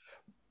is.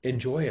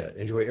 Enjoy it.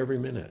 Enjoy every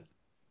minute.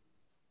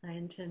 I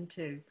intend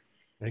to.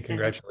 And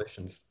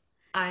congratulations.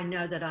 I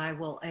know that I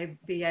will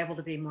be able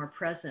to be more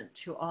present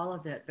to all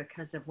of it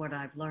because of what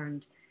I've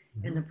learned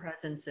in the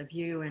presence of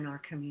you in our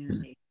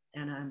community.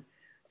 And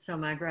so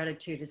my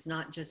gratitude is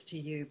not just to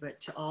you, but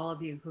to all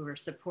of you who are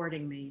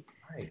supporting me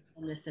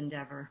in this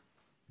endeavor.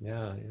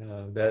 Yeah.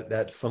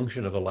 That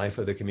function of the life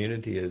of the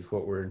community is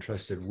what we're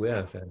entrusted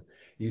with. And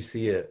you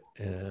see it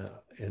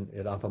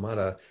at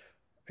Appamada,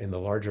 in the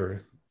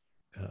larger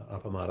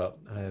Appamada.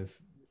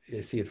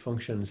 I see it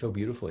function so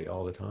beautifully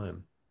all the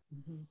time.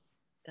 Mm-hmm.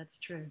 That's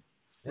true.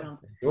 Yeah. Well,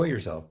 enjoy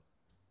yourself.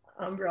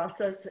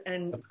 Abrazos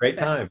and Have a great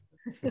time.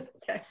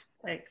 Okay,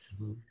 thanks.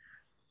 Mm-hmm.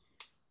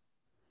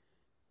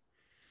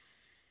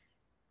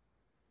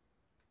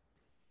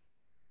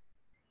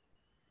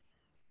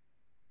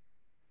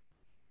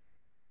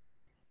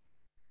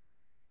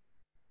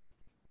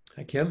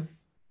 Hi, Kim.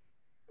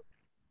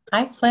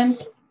 Hi,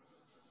 Flint.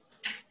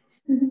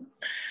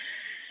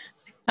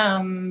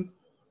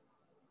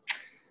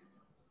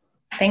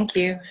 Thank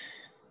you.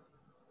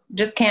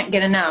 Just can't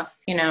get enough,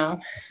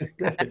 That's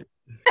good.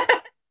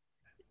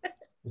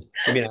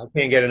 I mean, I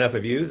can't get enough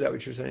of you. Is that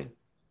what you're saying?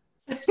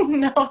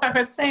 No, I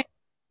was saying.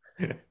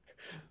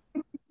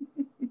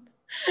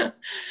 But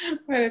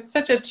it's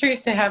such a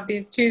treat to have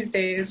these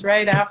Tuesdays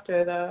right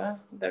after the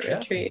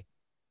retreat.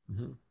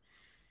 Mm-hmm.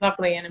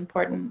 Lovely and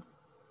important.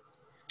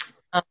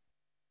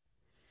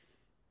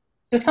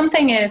 So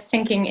something is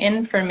sinking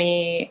in for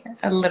me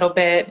a little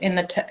bit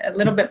a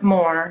little bit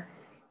more.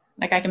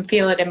 Like I can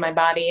feel it in my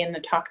body in the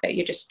talk that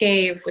you just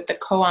gave with the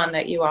koan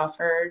that you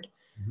offered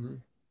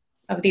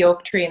of the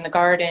oak tree in the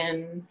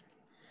garden,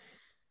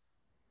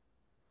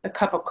 the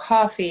cup of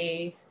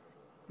coffee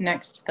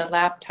next to the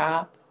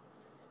laptop.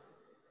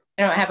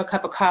 I don't have a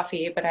cup of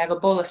coffee, but I have a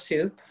bowl of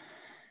soup.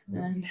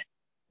 And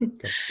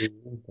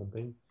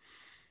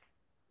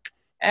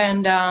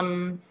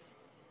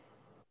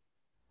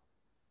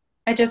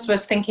I just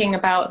was thinking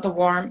about the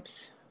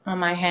warmth on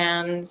my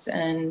hands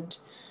and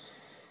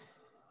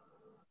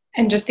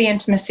just the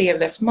intimacy of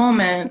this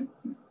moment.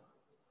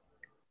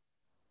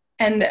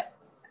 And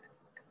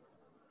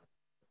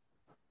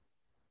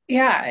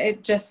yeah,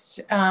 it just,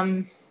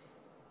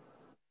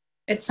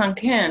 it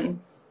sunk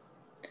in.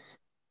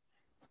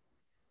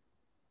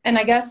 And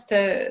I guess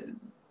I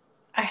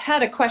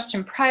had a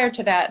question prior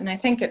to that, and I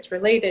think it's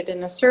related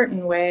in a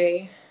certain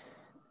way.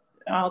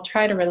 I'll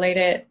try to relate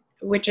it,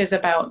 which is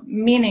about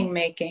meaning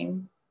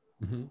making.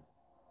 Mm-hmm.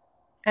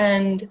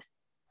 And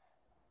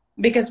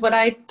because what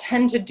I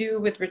tend to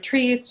do with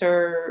retreats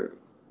or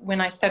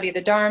when I study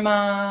the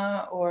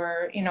Dharma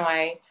or,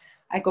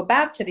 I go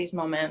back to these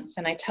moments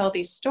and I tell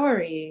these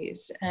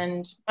stories,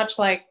 and much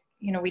like,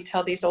 we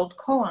tell these old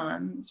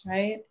koans,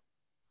 right?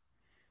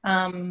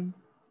 And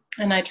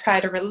I try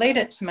to relate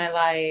it to my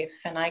life,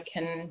 and I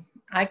can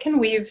I can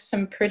weave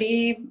some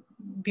pretty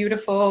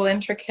beautiful,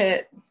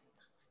 intricate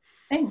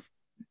things.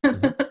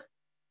 Mhm.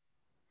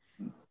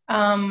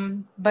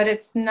 But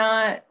it's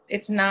not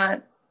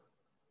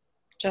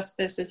just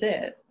this is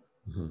it.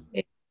 Mhm.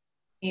 It's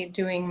me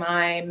doing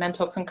my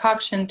mental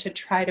concoction to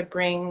try to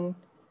bring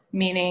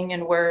meaning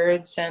and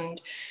words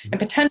and Mhm.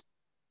 potentially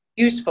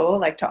useful,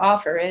 like to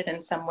offer it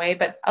in some way.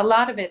 But a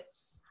lot of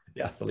it's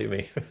Yeah, believe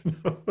me.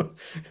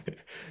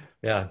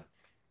 Yeah,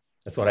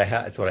 that's what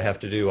that's what I have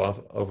to do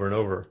over and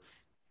over.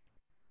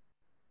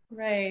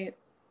 right.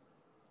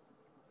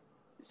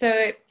 So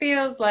it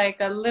feels like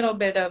a little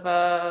bit of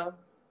a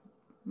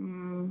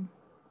mm,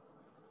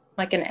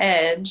 like an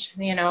edge,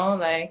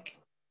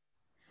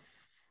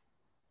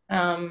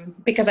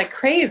 because I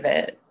crave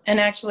it. And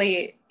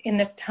actually, in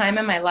this time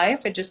in my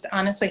life, I just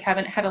honestly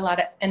haven't had a lot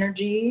of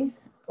energy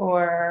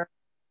or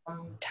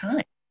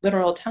time,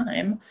 literal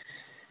time,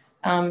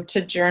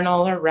 to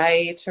journal or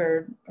write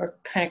or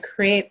kind of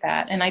create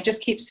that. And I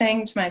just keep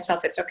saying to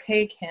myself, it's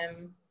okay,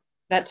 Kim,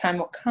 that time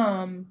will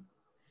come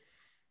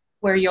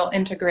where you'll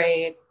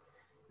integrate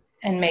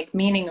and make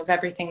meaning of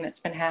everything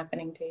that's been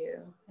happening to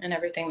you and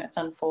everything that's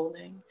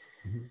unfolding.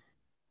 Mhm.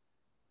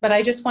 But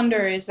I just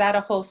wonder, is that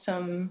a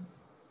wholesome,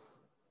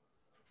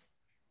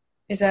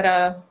 is that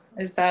a,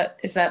 is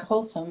that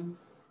wholesome?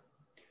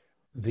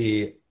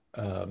 The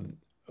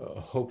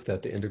hope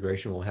that the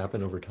integration will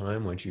happen over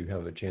time once you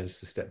have a chance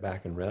to step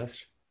back and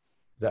rest.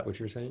 Is that what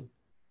you're saying?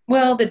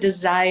 Well, the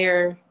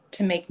desire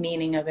to make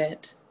meaning of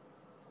it.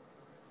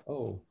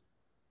 Oh,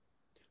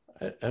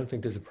 I don't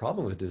think there's a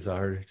problem with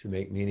desire to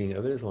make meaning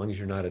of it as long as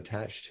you're not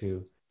attached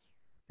to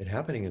it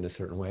happening in a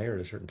certain way or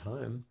at a certain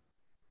time.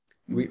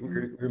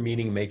 Mm-hmm. We're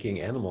meaning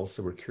making animals,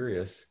 so we're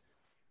curious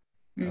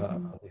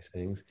Mm-hmm. about these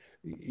things.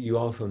 You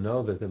also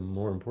know that the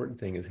more important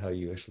thing is how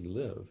you actually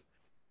live.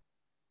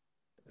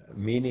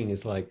 Meaning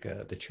is like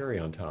the cherry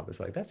on top. It's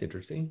like, that's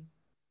interesting.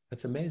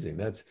 That's amazing.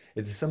 It's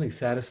something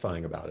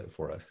satisfying about it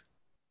for us.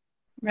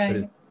 But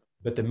Right.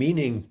 but the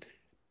meaning,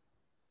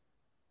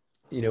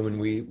 when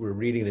we're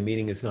reading, the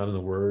meaning is not in the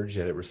words,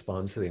 yet it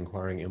responds to the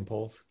inquiring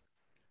impulse.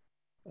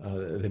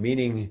 The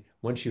meaning,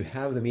 once you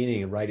have the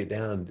meaning and write it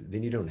down,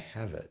 then you don't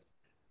have it.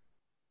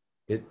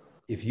 It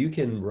if you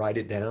can write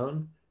it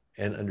down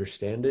and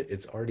understand it,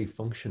 it's already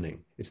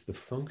functioning. It's the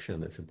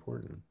function that's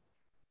important.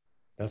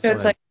 That's So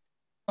why.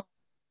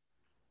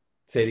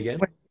 Say it again.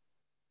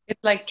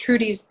 it's like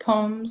Trudy's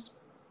poems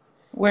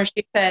where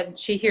she said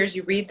she hears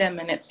you read them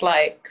and it's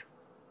like,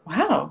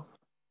 wow,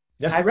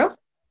 Yeah. I wrote,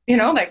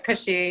 like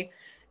because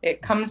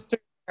it comes through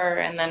her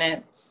and then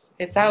it's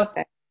Mhm. out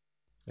there.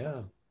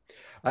 Yeah.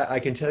 I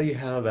can tell you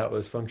how that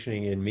was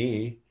functioning in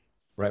me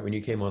right when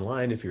you came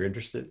online, if you're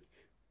interested.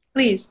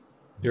 Please.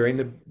 During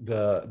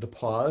the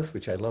pause,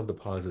 which I love the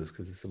pauses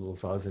because it's a little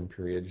zazen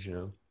periods,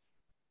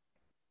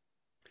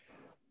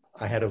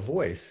 I had a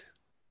voice.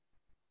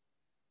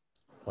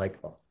 Like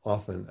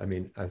often, I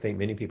mean, I think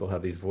many people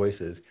have these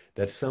voices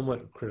that's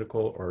somewhat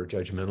critical or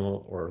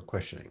judgmental or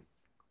questioning.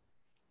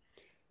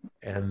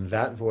 And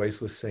that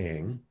voice was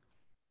saying,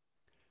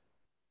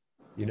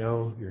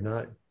 you're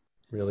not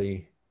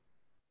really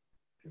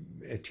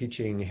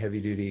teaching heavy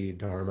duty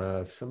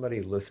Dharma. If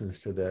somebody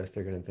listens to this,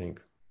 they're going to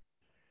think,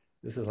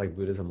 this is like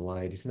Buddhism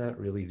light. He's not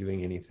really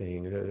doing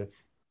anything. On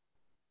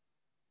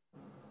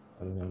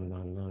and on and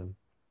on and on.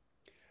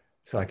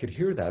 So I could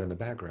hear that in the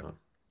background.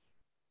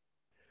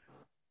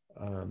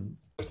 Um,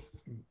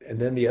 and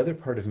then the other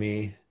part of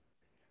me,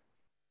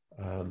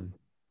 um,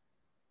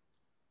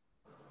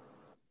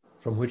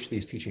 from which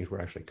these teachings were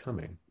actually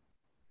coming,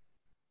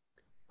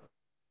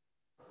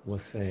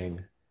 was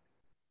saying,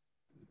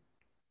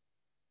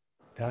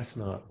 that's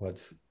not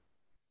what's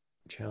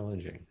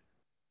challenging.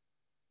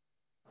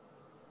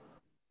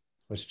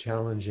 What's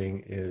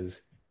challenging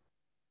is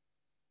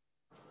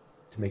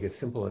to make it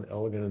simple and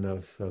elegant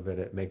enough so that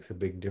it makes a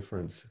big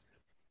difference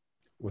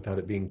without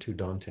it being too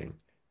daunting.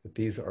 That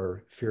these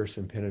are fierce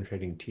and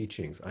penetrating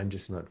teachings. I'm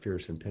just not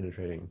fierce and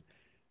penetrating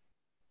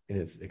in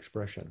its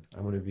expression.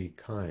 I want to be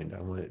kind.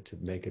 I want it to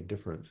make a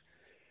difference.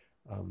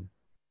 Um,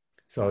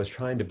 so I was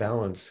trying to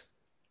balance,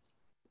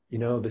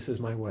 this is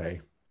my way.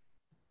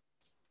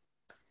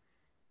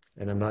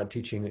 And I'm not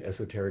teaching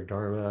esoteric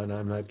Dharma, and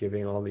I'm not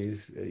giving all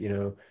these,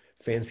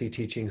 fancy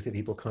teachings that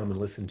people come and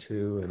listen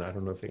to. And I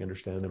don't know if they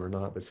understand them or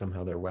not, but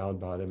somehow they're wowed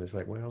by them. It's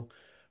like, well,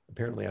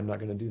 apparently I'm not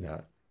going to do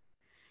that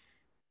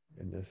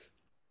in this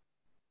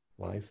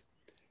life.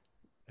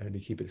 And to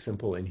keep it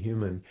simple and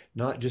human,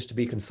 not just to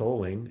be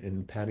consoling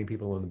and patting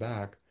people on the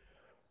back.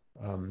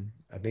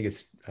 I think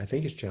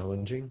it's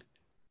challenging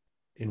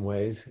in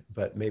ways,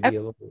 but maybe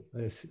a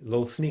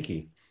little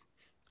sneaky.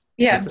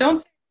 Yeah, What's that? don't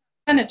say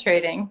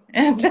penetrating.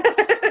 And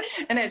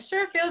and it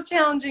sure feels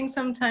challenging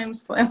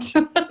sometimes, Clint.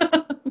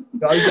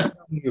 So I was just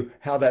telling you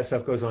how that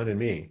stuff goes on in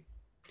me.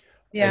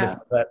 And if Yeah.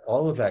 I let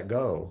all of that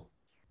go,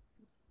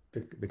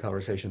 the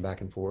conversation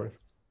back and forth,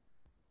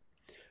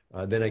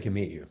 then I can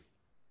meet you.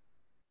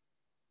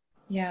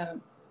 Yeah.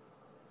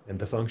 And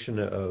the function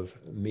of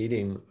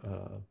meeting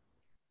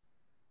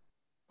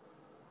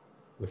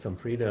with some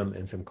freedom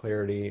and some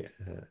clarity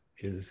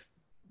is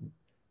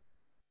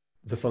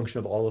the function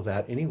of all of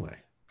that anyway.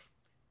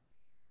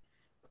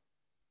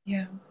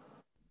 Yeah.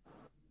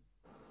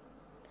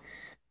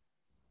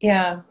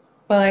 Yeah.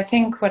 Well, I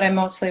think what I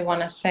mostly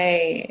want to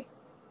say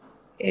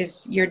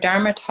is your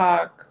Dharma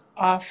talk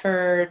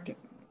offered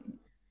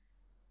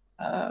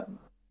a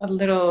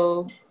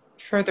little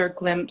further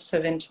glimpse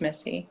of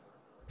intimacy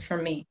for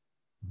me.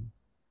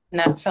 And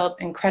that felt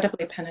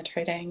incredibly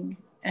penetrating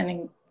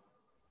and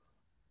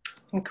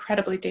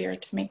incredibly dear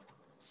to me.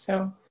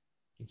 So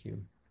Thank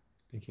you.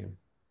 Thank you.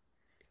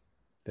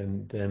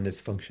 Then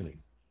it's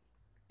functioning.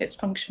 it's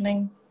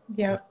functioning.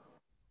 Yeah.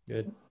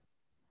 Good.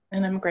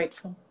 And I'm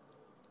grateful.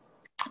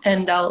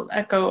 And I'll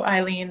echo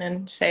Eileen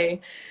and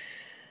say,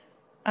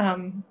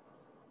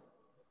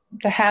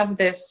 to have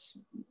this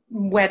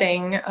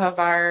wedding of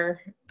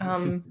our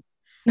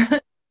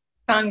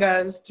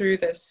sanghas through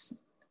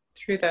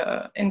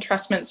the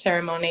entrustment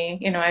ceremony.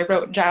 You know, I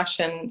wrote Josh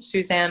and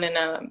Suzanne in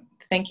a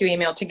thank you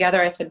email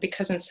together. I said,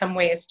 because in some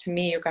ways to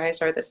me, you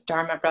guys are this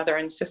Dharma brother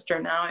and sister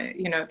now.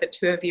 You know, the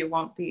two of you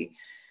won't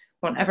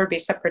ever be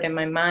separate in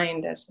my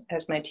mind as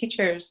my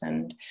teachers.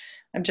 And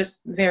I'm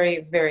just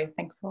very, very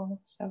thankful.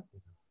 So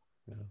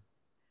Yeah.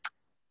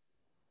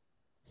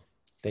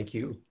 Thank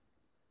you.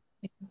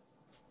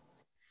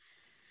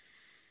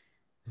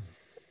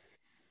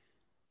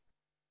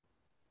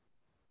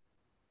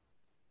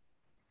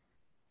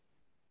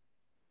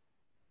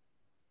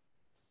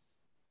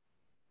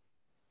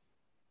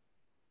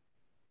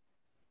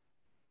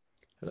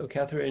 Hello,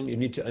 Catherine. You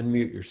need to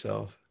unmute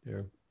yourself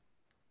there.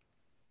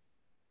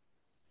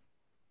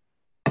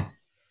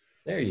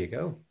 There you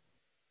go.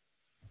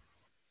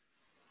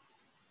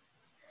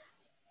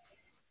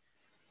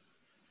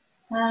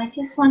 I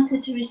just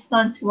wanted to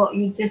respond to what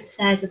you just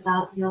said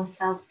about your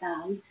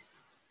self-doubt,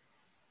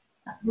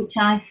 which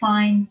I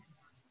find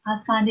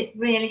it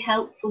really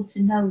helpful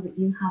to know that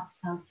you have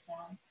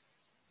self-doubt.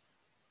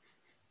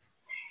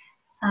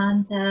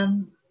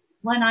 And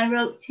when I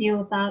wrote to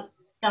you about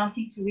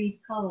starting to read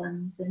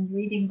koans and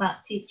reading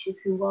about teachers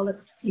who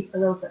walloped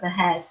people over the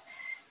head,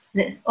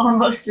 that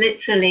almost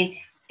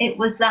literally it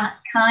was that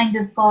kind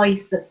of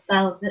voice that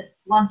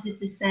wanted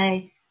to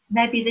say,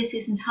 maybe this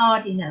isn't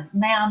hard enough.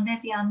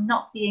 Maybe I'm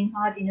not being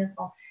hard enough,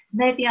 or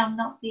maybe I'm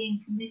not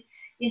being committed.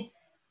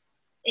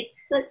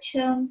 It's such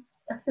a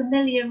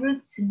familiar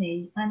route to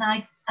me, and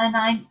I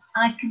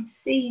can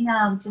see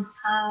now just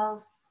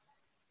how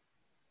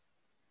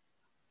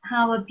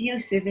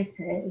abusive it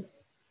is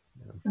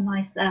for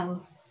myself.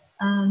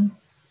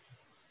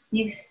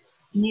 You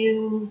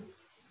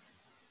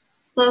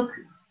spoke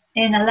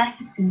in a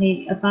letter to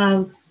me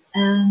about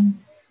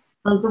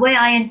well, the way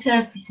I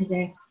interpreted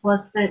it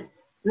was that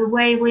the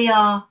way we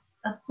are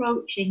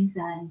approaching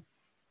Zen,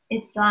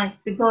 it's like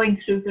the going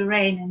through the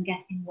rain and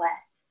getting wet.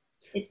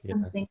 It's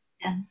something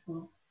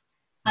gentle.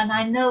 And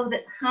I know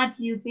that had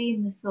you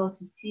been the sort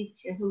of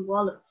teacher who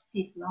walloped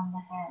people on the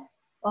head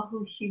or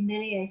who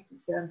humiliated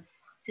them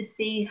to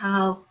see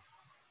how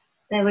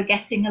they were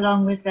getting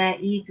along with their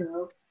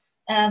ego,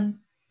 I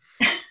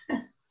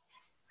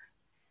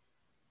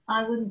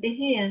wouldn't be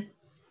here.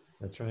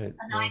 That's right.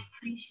 And I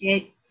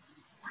appreciate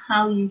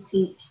how you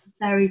teach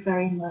very,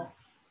 very much.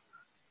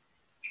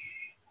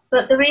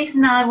 But the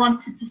reason I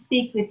wanted to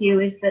speak with you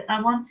is that I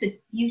wanted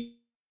you.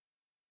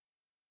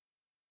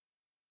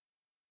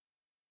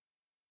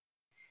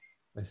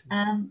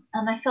 And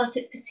I felt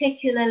it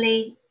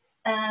particularly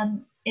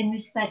in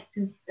respect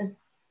of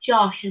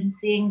Josh and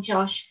seeing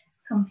Josh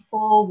come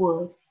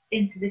forward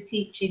into the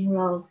teaching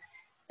role,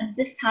 and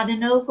just had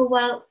an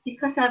overwhelm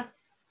because I've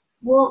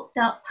walked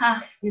that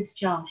path with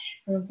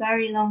Josh for a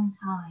very long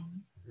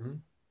time. Mm-hmm.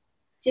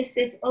 Just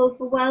this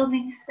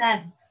overwhelming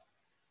sense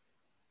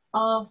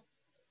of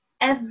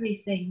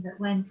everything that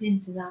went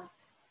into that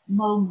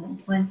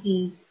moment when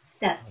he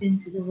stepped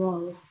into the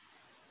role.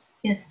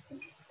 You know,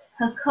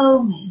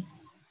 Hakomi,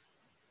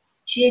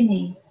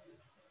 Ginny,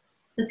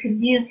 the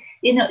community,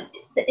 you know,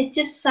 it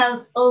just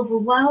felt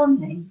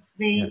overwhelming.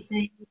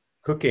 The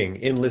cooking,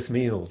 endless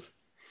meals.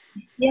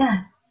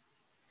 Yeah.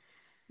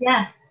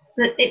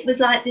 But it was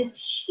like this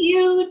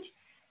huge,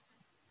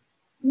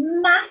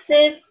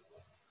 massive,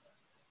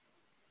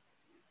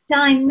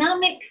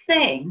 dynamic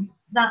thing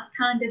that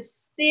kind of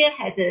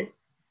spearheaded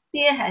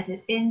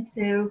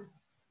into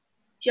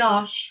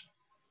Josh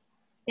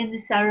in the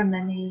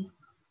ceremony.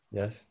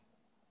 Yes.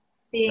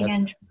 Being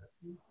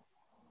entrusted.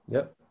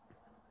 Yep.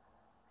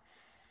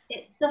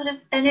 It's sort of,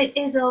 and it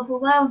is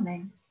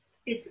overwhelming.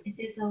 It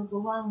is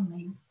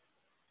overwhelming.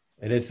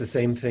 And it's the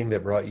same thing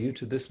that brought you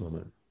to this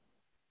moment.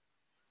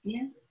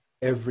 Yeah.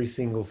 Every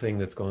single thing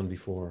that's gone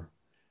before.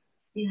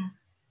 Yeah.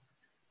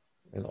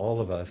 And all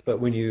of us. But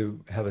when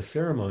you have a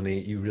ceremony,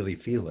 you really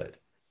feel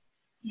it.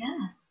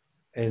 Yeah.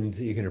 And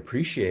you can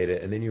appreciate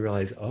it. And then you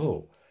realize,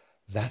 oh,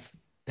 that's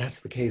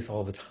the case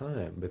all the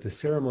time. But the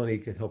ceremony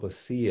can help us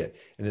see it.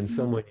 And then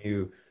someone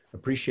you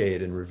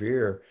appreciate and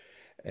revere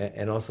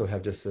and also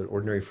have just an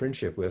ordinary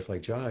friendship with,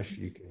 like Josh,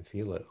 you can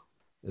feel it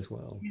as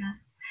well. Yeah.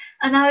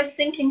 And I was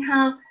thinking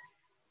how,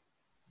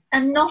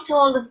 and not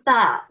all of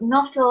that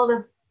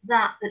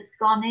that's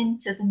gone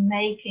into the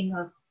making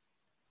of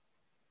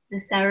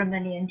the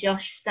ceremony and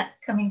Josh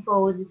coming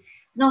forward.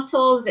 Not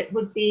all of it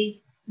would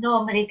be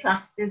normally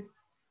classed as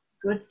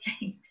good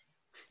things.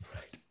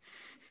 Right.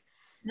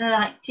 You know,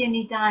 like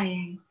Ginny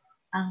dying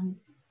and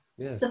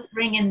Yes.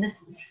 suffering in the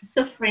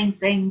suffering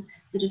things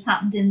that have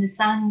happened in the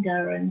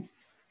Sangha, and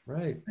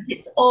Right. but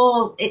it's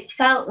all, it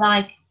felt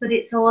like, but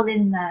it's all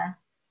in there.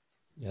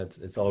 Yeah,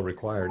 it's all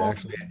required.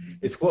 Actually,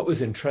 it's what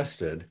was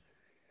entrusted,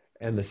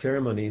 and the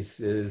ceremonies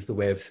is the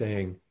way of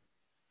saying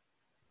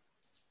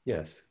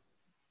yes.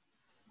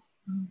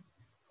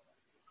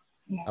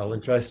 Yeah. I'll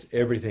entrust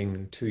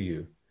everything to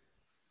you.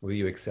 Will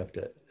you accept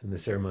it? And the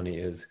ceremony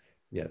is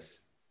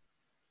yes.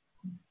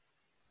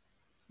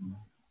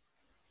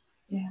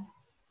 Yeah.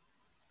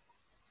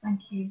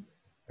 Thank you.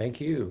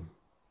 Thank you.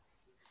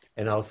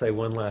 And I'll say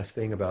one last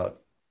thing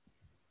about,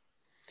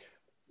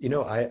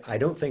 I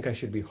don't think I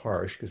should be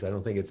harsh because I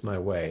don't think it's my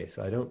way.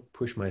 So I don't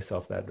push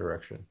myself that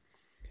direction.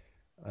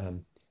 I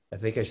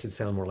think I should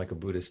sound more like a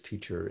Buddhist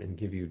teacher and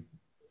give you,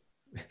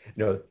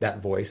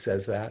 that voice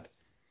says that.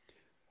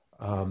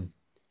 But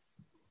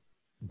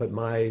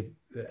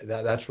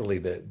that's really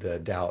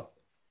the doubt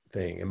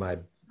thing.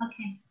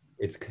 Okay.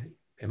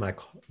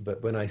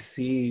 But when I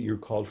see you're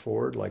called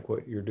forward, like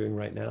what you're doing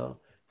right now,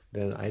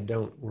 then I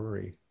don't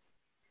worry.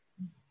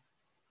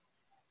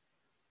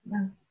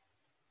 No.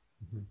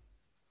 Mm-hmm.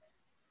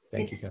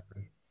 Thank you,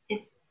 Catherine.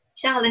 It's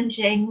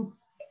challenging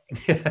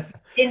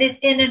in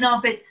and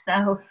of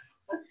itself.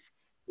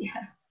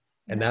 Yeah.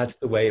 And that's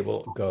the way it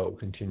will go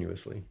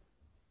continuously.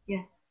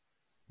 Yeah.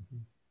 Mm-hmm.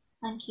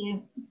 Thank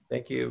you.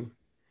 Thank you.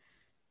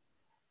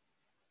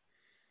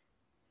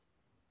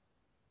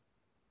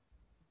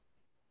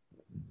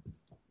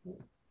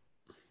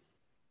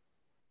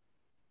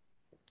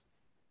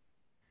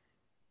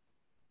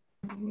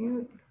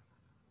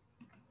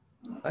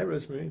 Hi,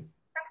 Rosemary.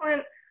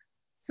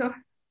 So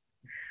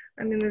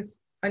I'm in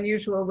this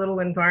unusual little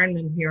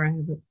environment here. I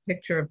have a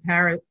picture of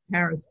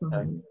Paris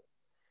behind me.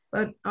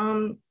 But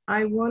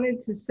I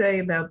wanted to say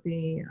about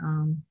the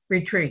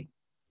retreat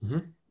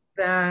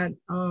that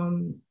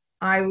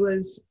I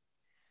was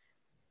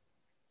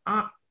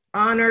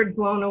honored,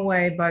 blown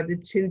away by the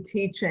two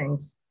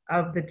teachings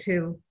of the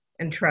two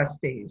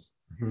entrustees.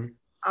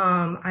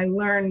 I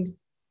learned,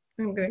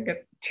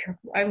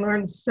 I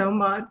learned so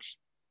much.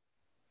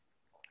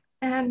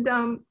 And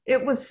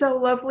it was so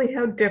lovely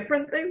how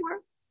different they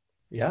were.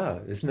 Yeah,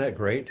 isn't that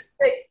great?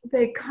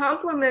 They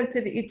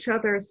complemented each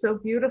other so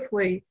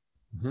beautifully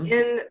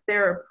in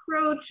their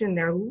approach, in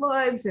their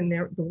lives, in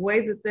the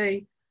way that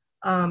they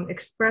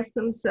express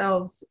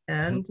themselves.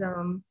 And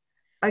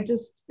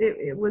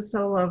it was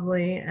so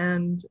lovely.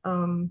 And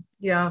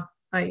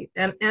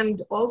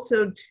and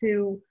also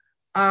to,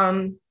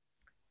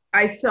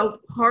 I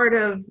felt part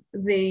of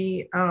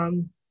the,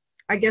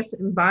 I guess,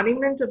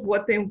 embodiment of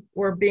what they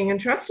were being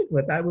entrusted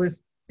with. I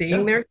was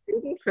being their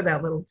student for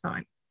that little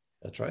time.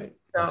 That's right.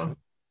 So, That's right.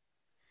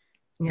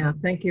 Yeah,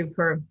 thank you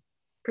for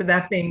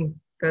that being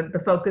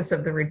the focus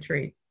of the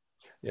retreat.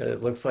 Yeah,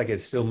 it looks like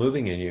it's still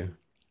moving in you.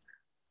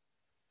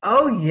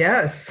 Oh,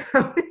 yes.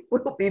 It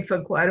will be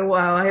for quite a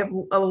while. I have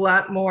a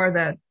lot more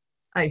that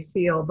I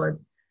feel, but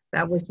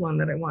that was one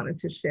that I wanted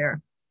to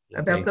share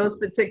about those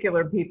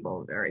particular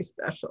people. Very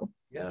special.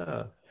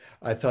 Yeah.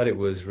 I thought it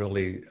was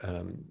really,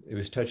 it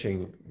was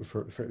touching,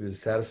 it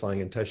was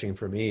satisfying and touching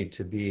for me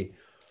to be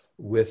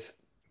with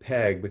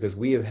Peg because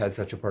we have had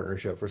such a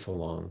partnership for so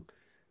long.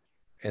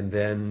 And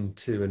then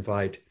to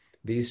invite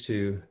these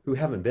two who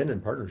haven't been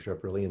in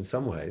partnership really in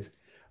some ways,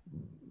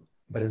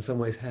 but in some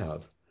ways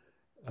have,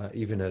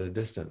 even at a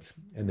distance,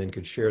 and then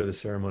could share the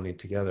ceremony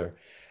together.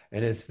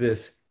 And it's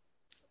this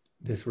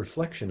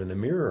reflection in the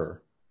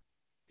mirror.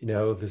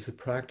 This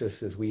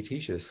practice as we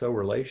teach is so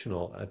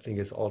relational. I think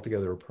it's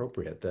altogether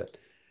appropriate that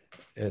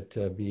it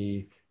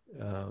be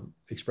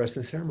expressed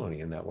in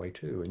ceremony in that way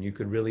too. And you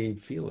could really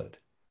feel it,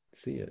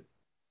 see it.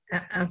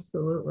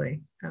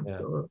 Absolutely.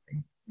 Absolutely.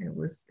 Yeah. It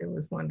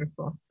was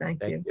wonderful.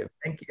 Thank you.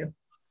 Thank you.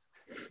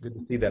 Good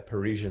to see that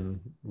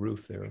Parisian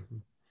roof there.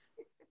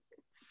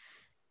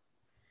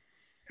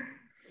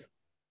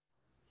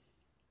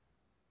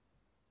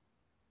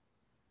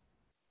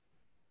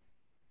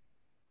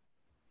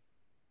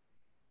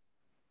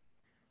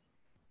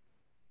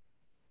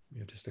 We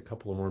have just a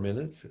couple of more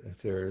minutes.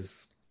 If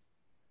there's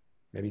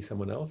maybe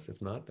someone else,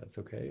 if not, that's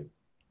okay.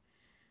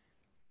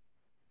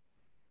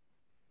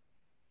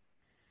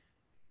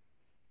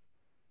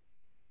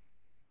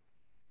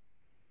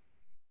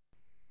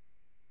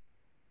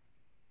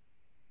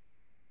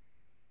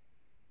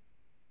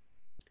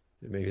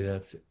 Maybe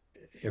that's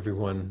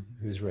everyone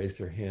who's raised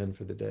their hand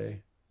for the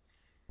day.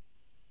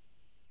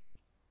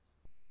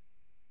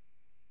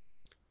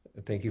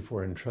 Thank you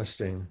for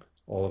entrusting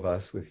all of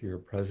us with your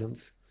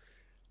presence,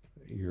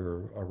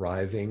 your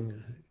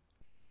arriving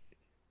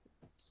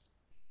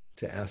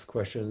to ask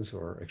questions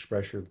or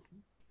express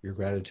your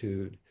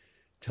gratitude.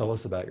 Tell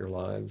us about your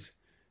lives.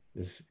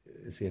 This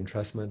is the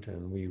entrustment,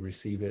 and we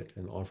receive it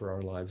and offer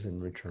our lives in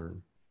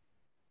return.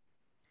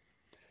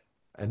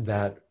 And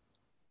that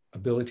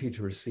ability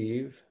to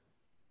receive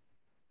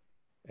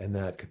And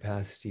that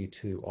capacity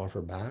to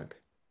offer back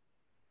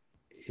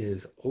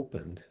is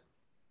opened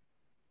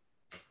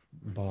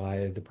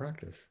by the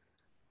practice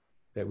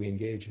that we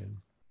engage in.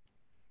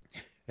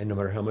 And no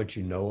matter how much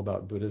you know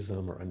about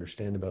Buddhism or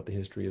understand about the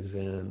history of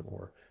Zen,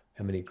 or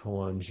how many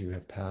koans you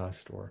have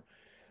passed, or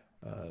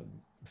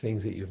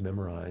things that you've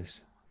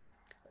memorized,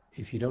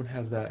 if you don't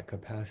have that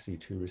capacity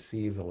to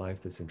receive the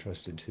life that's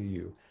entrusted to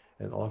you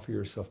and offer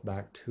yourself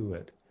back to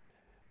it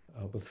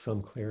with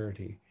some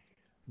clarity,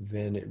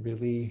 then it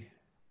really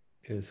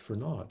is for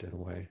naught in a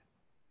way,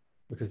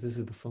 because this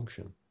is the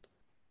function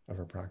of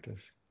our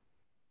practice.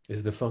 This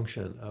is the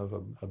function of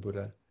a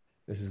Buddha.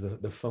 This is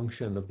the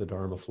function of the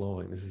Dharma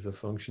flowing. This is the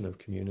function of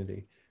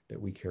community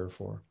that we care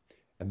for.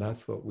 And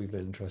that's what we've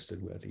been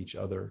entrusted with, each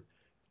other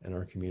and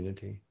our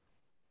community,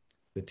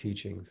 the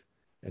teachings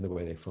and the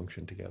way they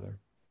function together.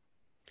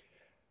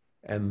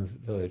 And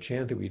the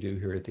chant that we do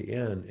here at the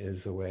end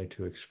is a way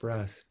to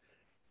express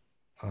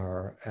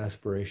our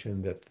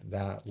aspiration that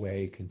that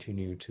way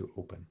continue to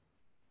open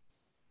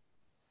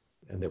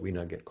and that we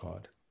not get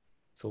caught.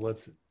 So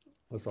let's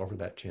offer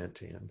that chant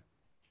to end.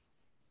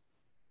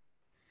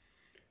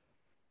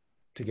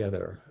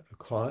 Together,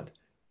 caught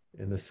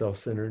in the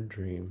self-centered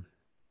dream,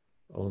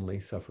 only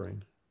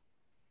suffering,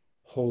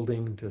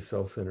 holding to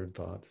self-centered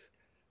thoughts,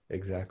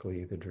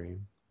 exactly the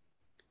dream.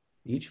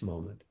 Each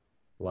moment,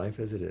 life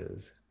as it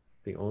is,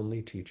 the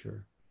only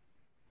teacher,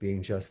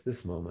 being just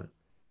this moment,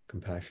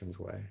 compassion's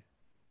way.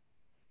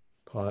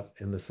 Caught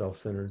in the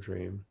self-centered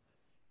dream,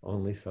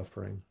 only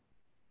suffering,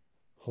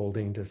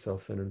 holding to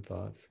self-centered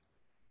thoughts,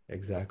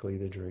 exactly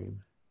the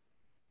dream.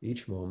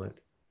 Each moment,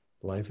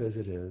 life as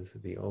it is,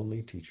 the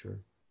only teacher,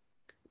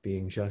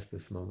 being just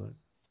this moment,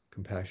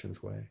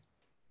 compassion's way.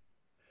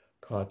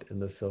 Caught in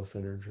the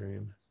self-centered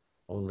dream,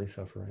 only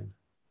suffering,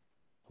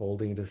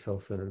 holding to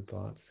self-centered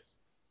thoughts,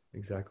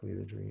 exactly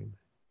the dream.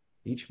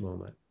 Each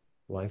moment,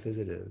 life as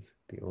it is,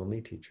 the only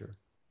teacher,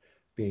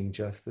 being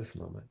just this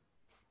moment,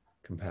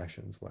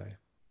 compassion's way.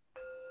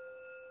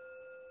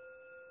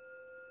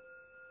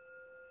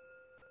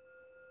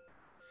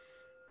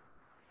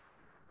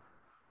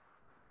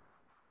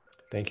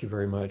 Thank you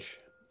very much.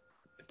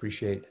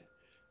 Appreciate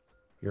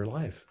your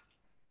life.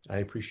 I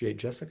appreciate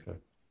Jessica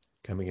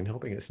coming and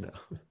helping us now.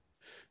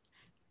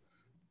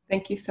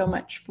 Thank you so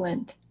much,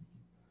 Flint.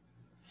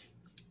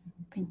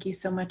 Thank you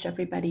so much,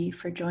 everybody,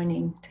 for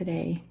joining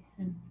today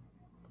and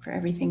for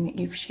everything that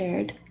you've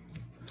shared.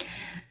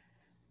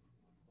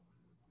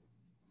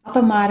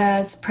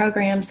 Appamada's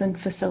programs and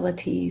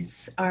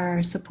facilities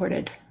are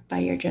supported by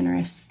your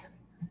generous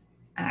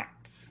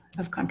acts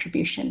of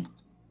contribution.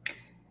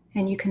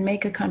 And you can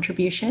make a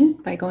contribution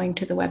by going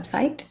to the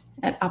website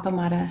at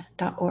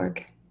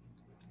appamada.org.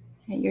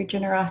 Your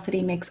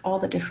generosity makes all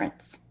the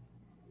difference.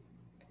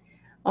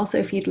 Also,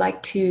 if you'd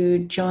like to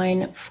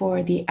join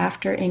for the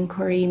After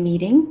Inquiry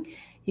meeting,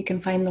 you can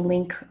find the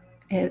link.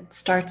 It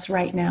starts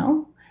right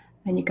now,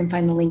 and you can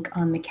find the link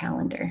on the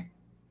calendar.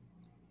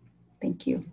 Thank you.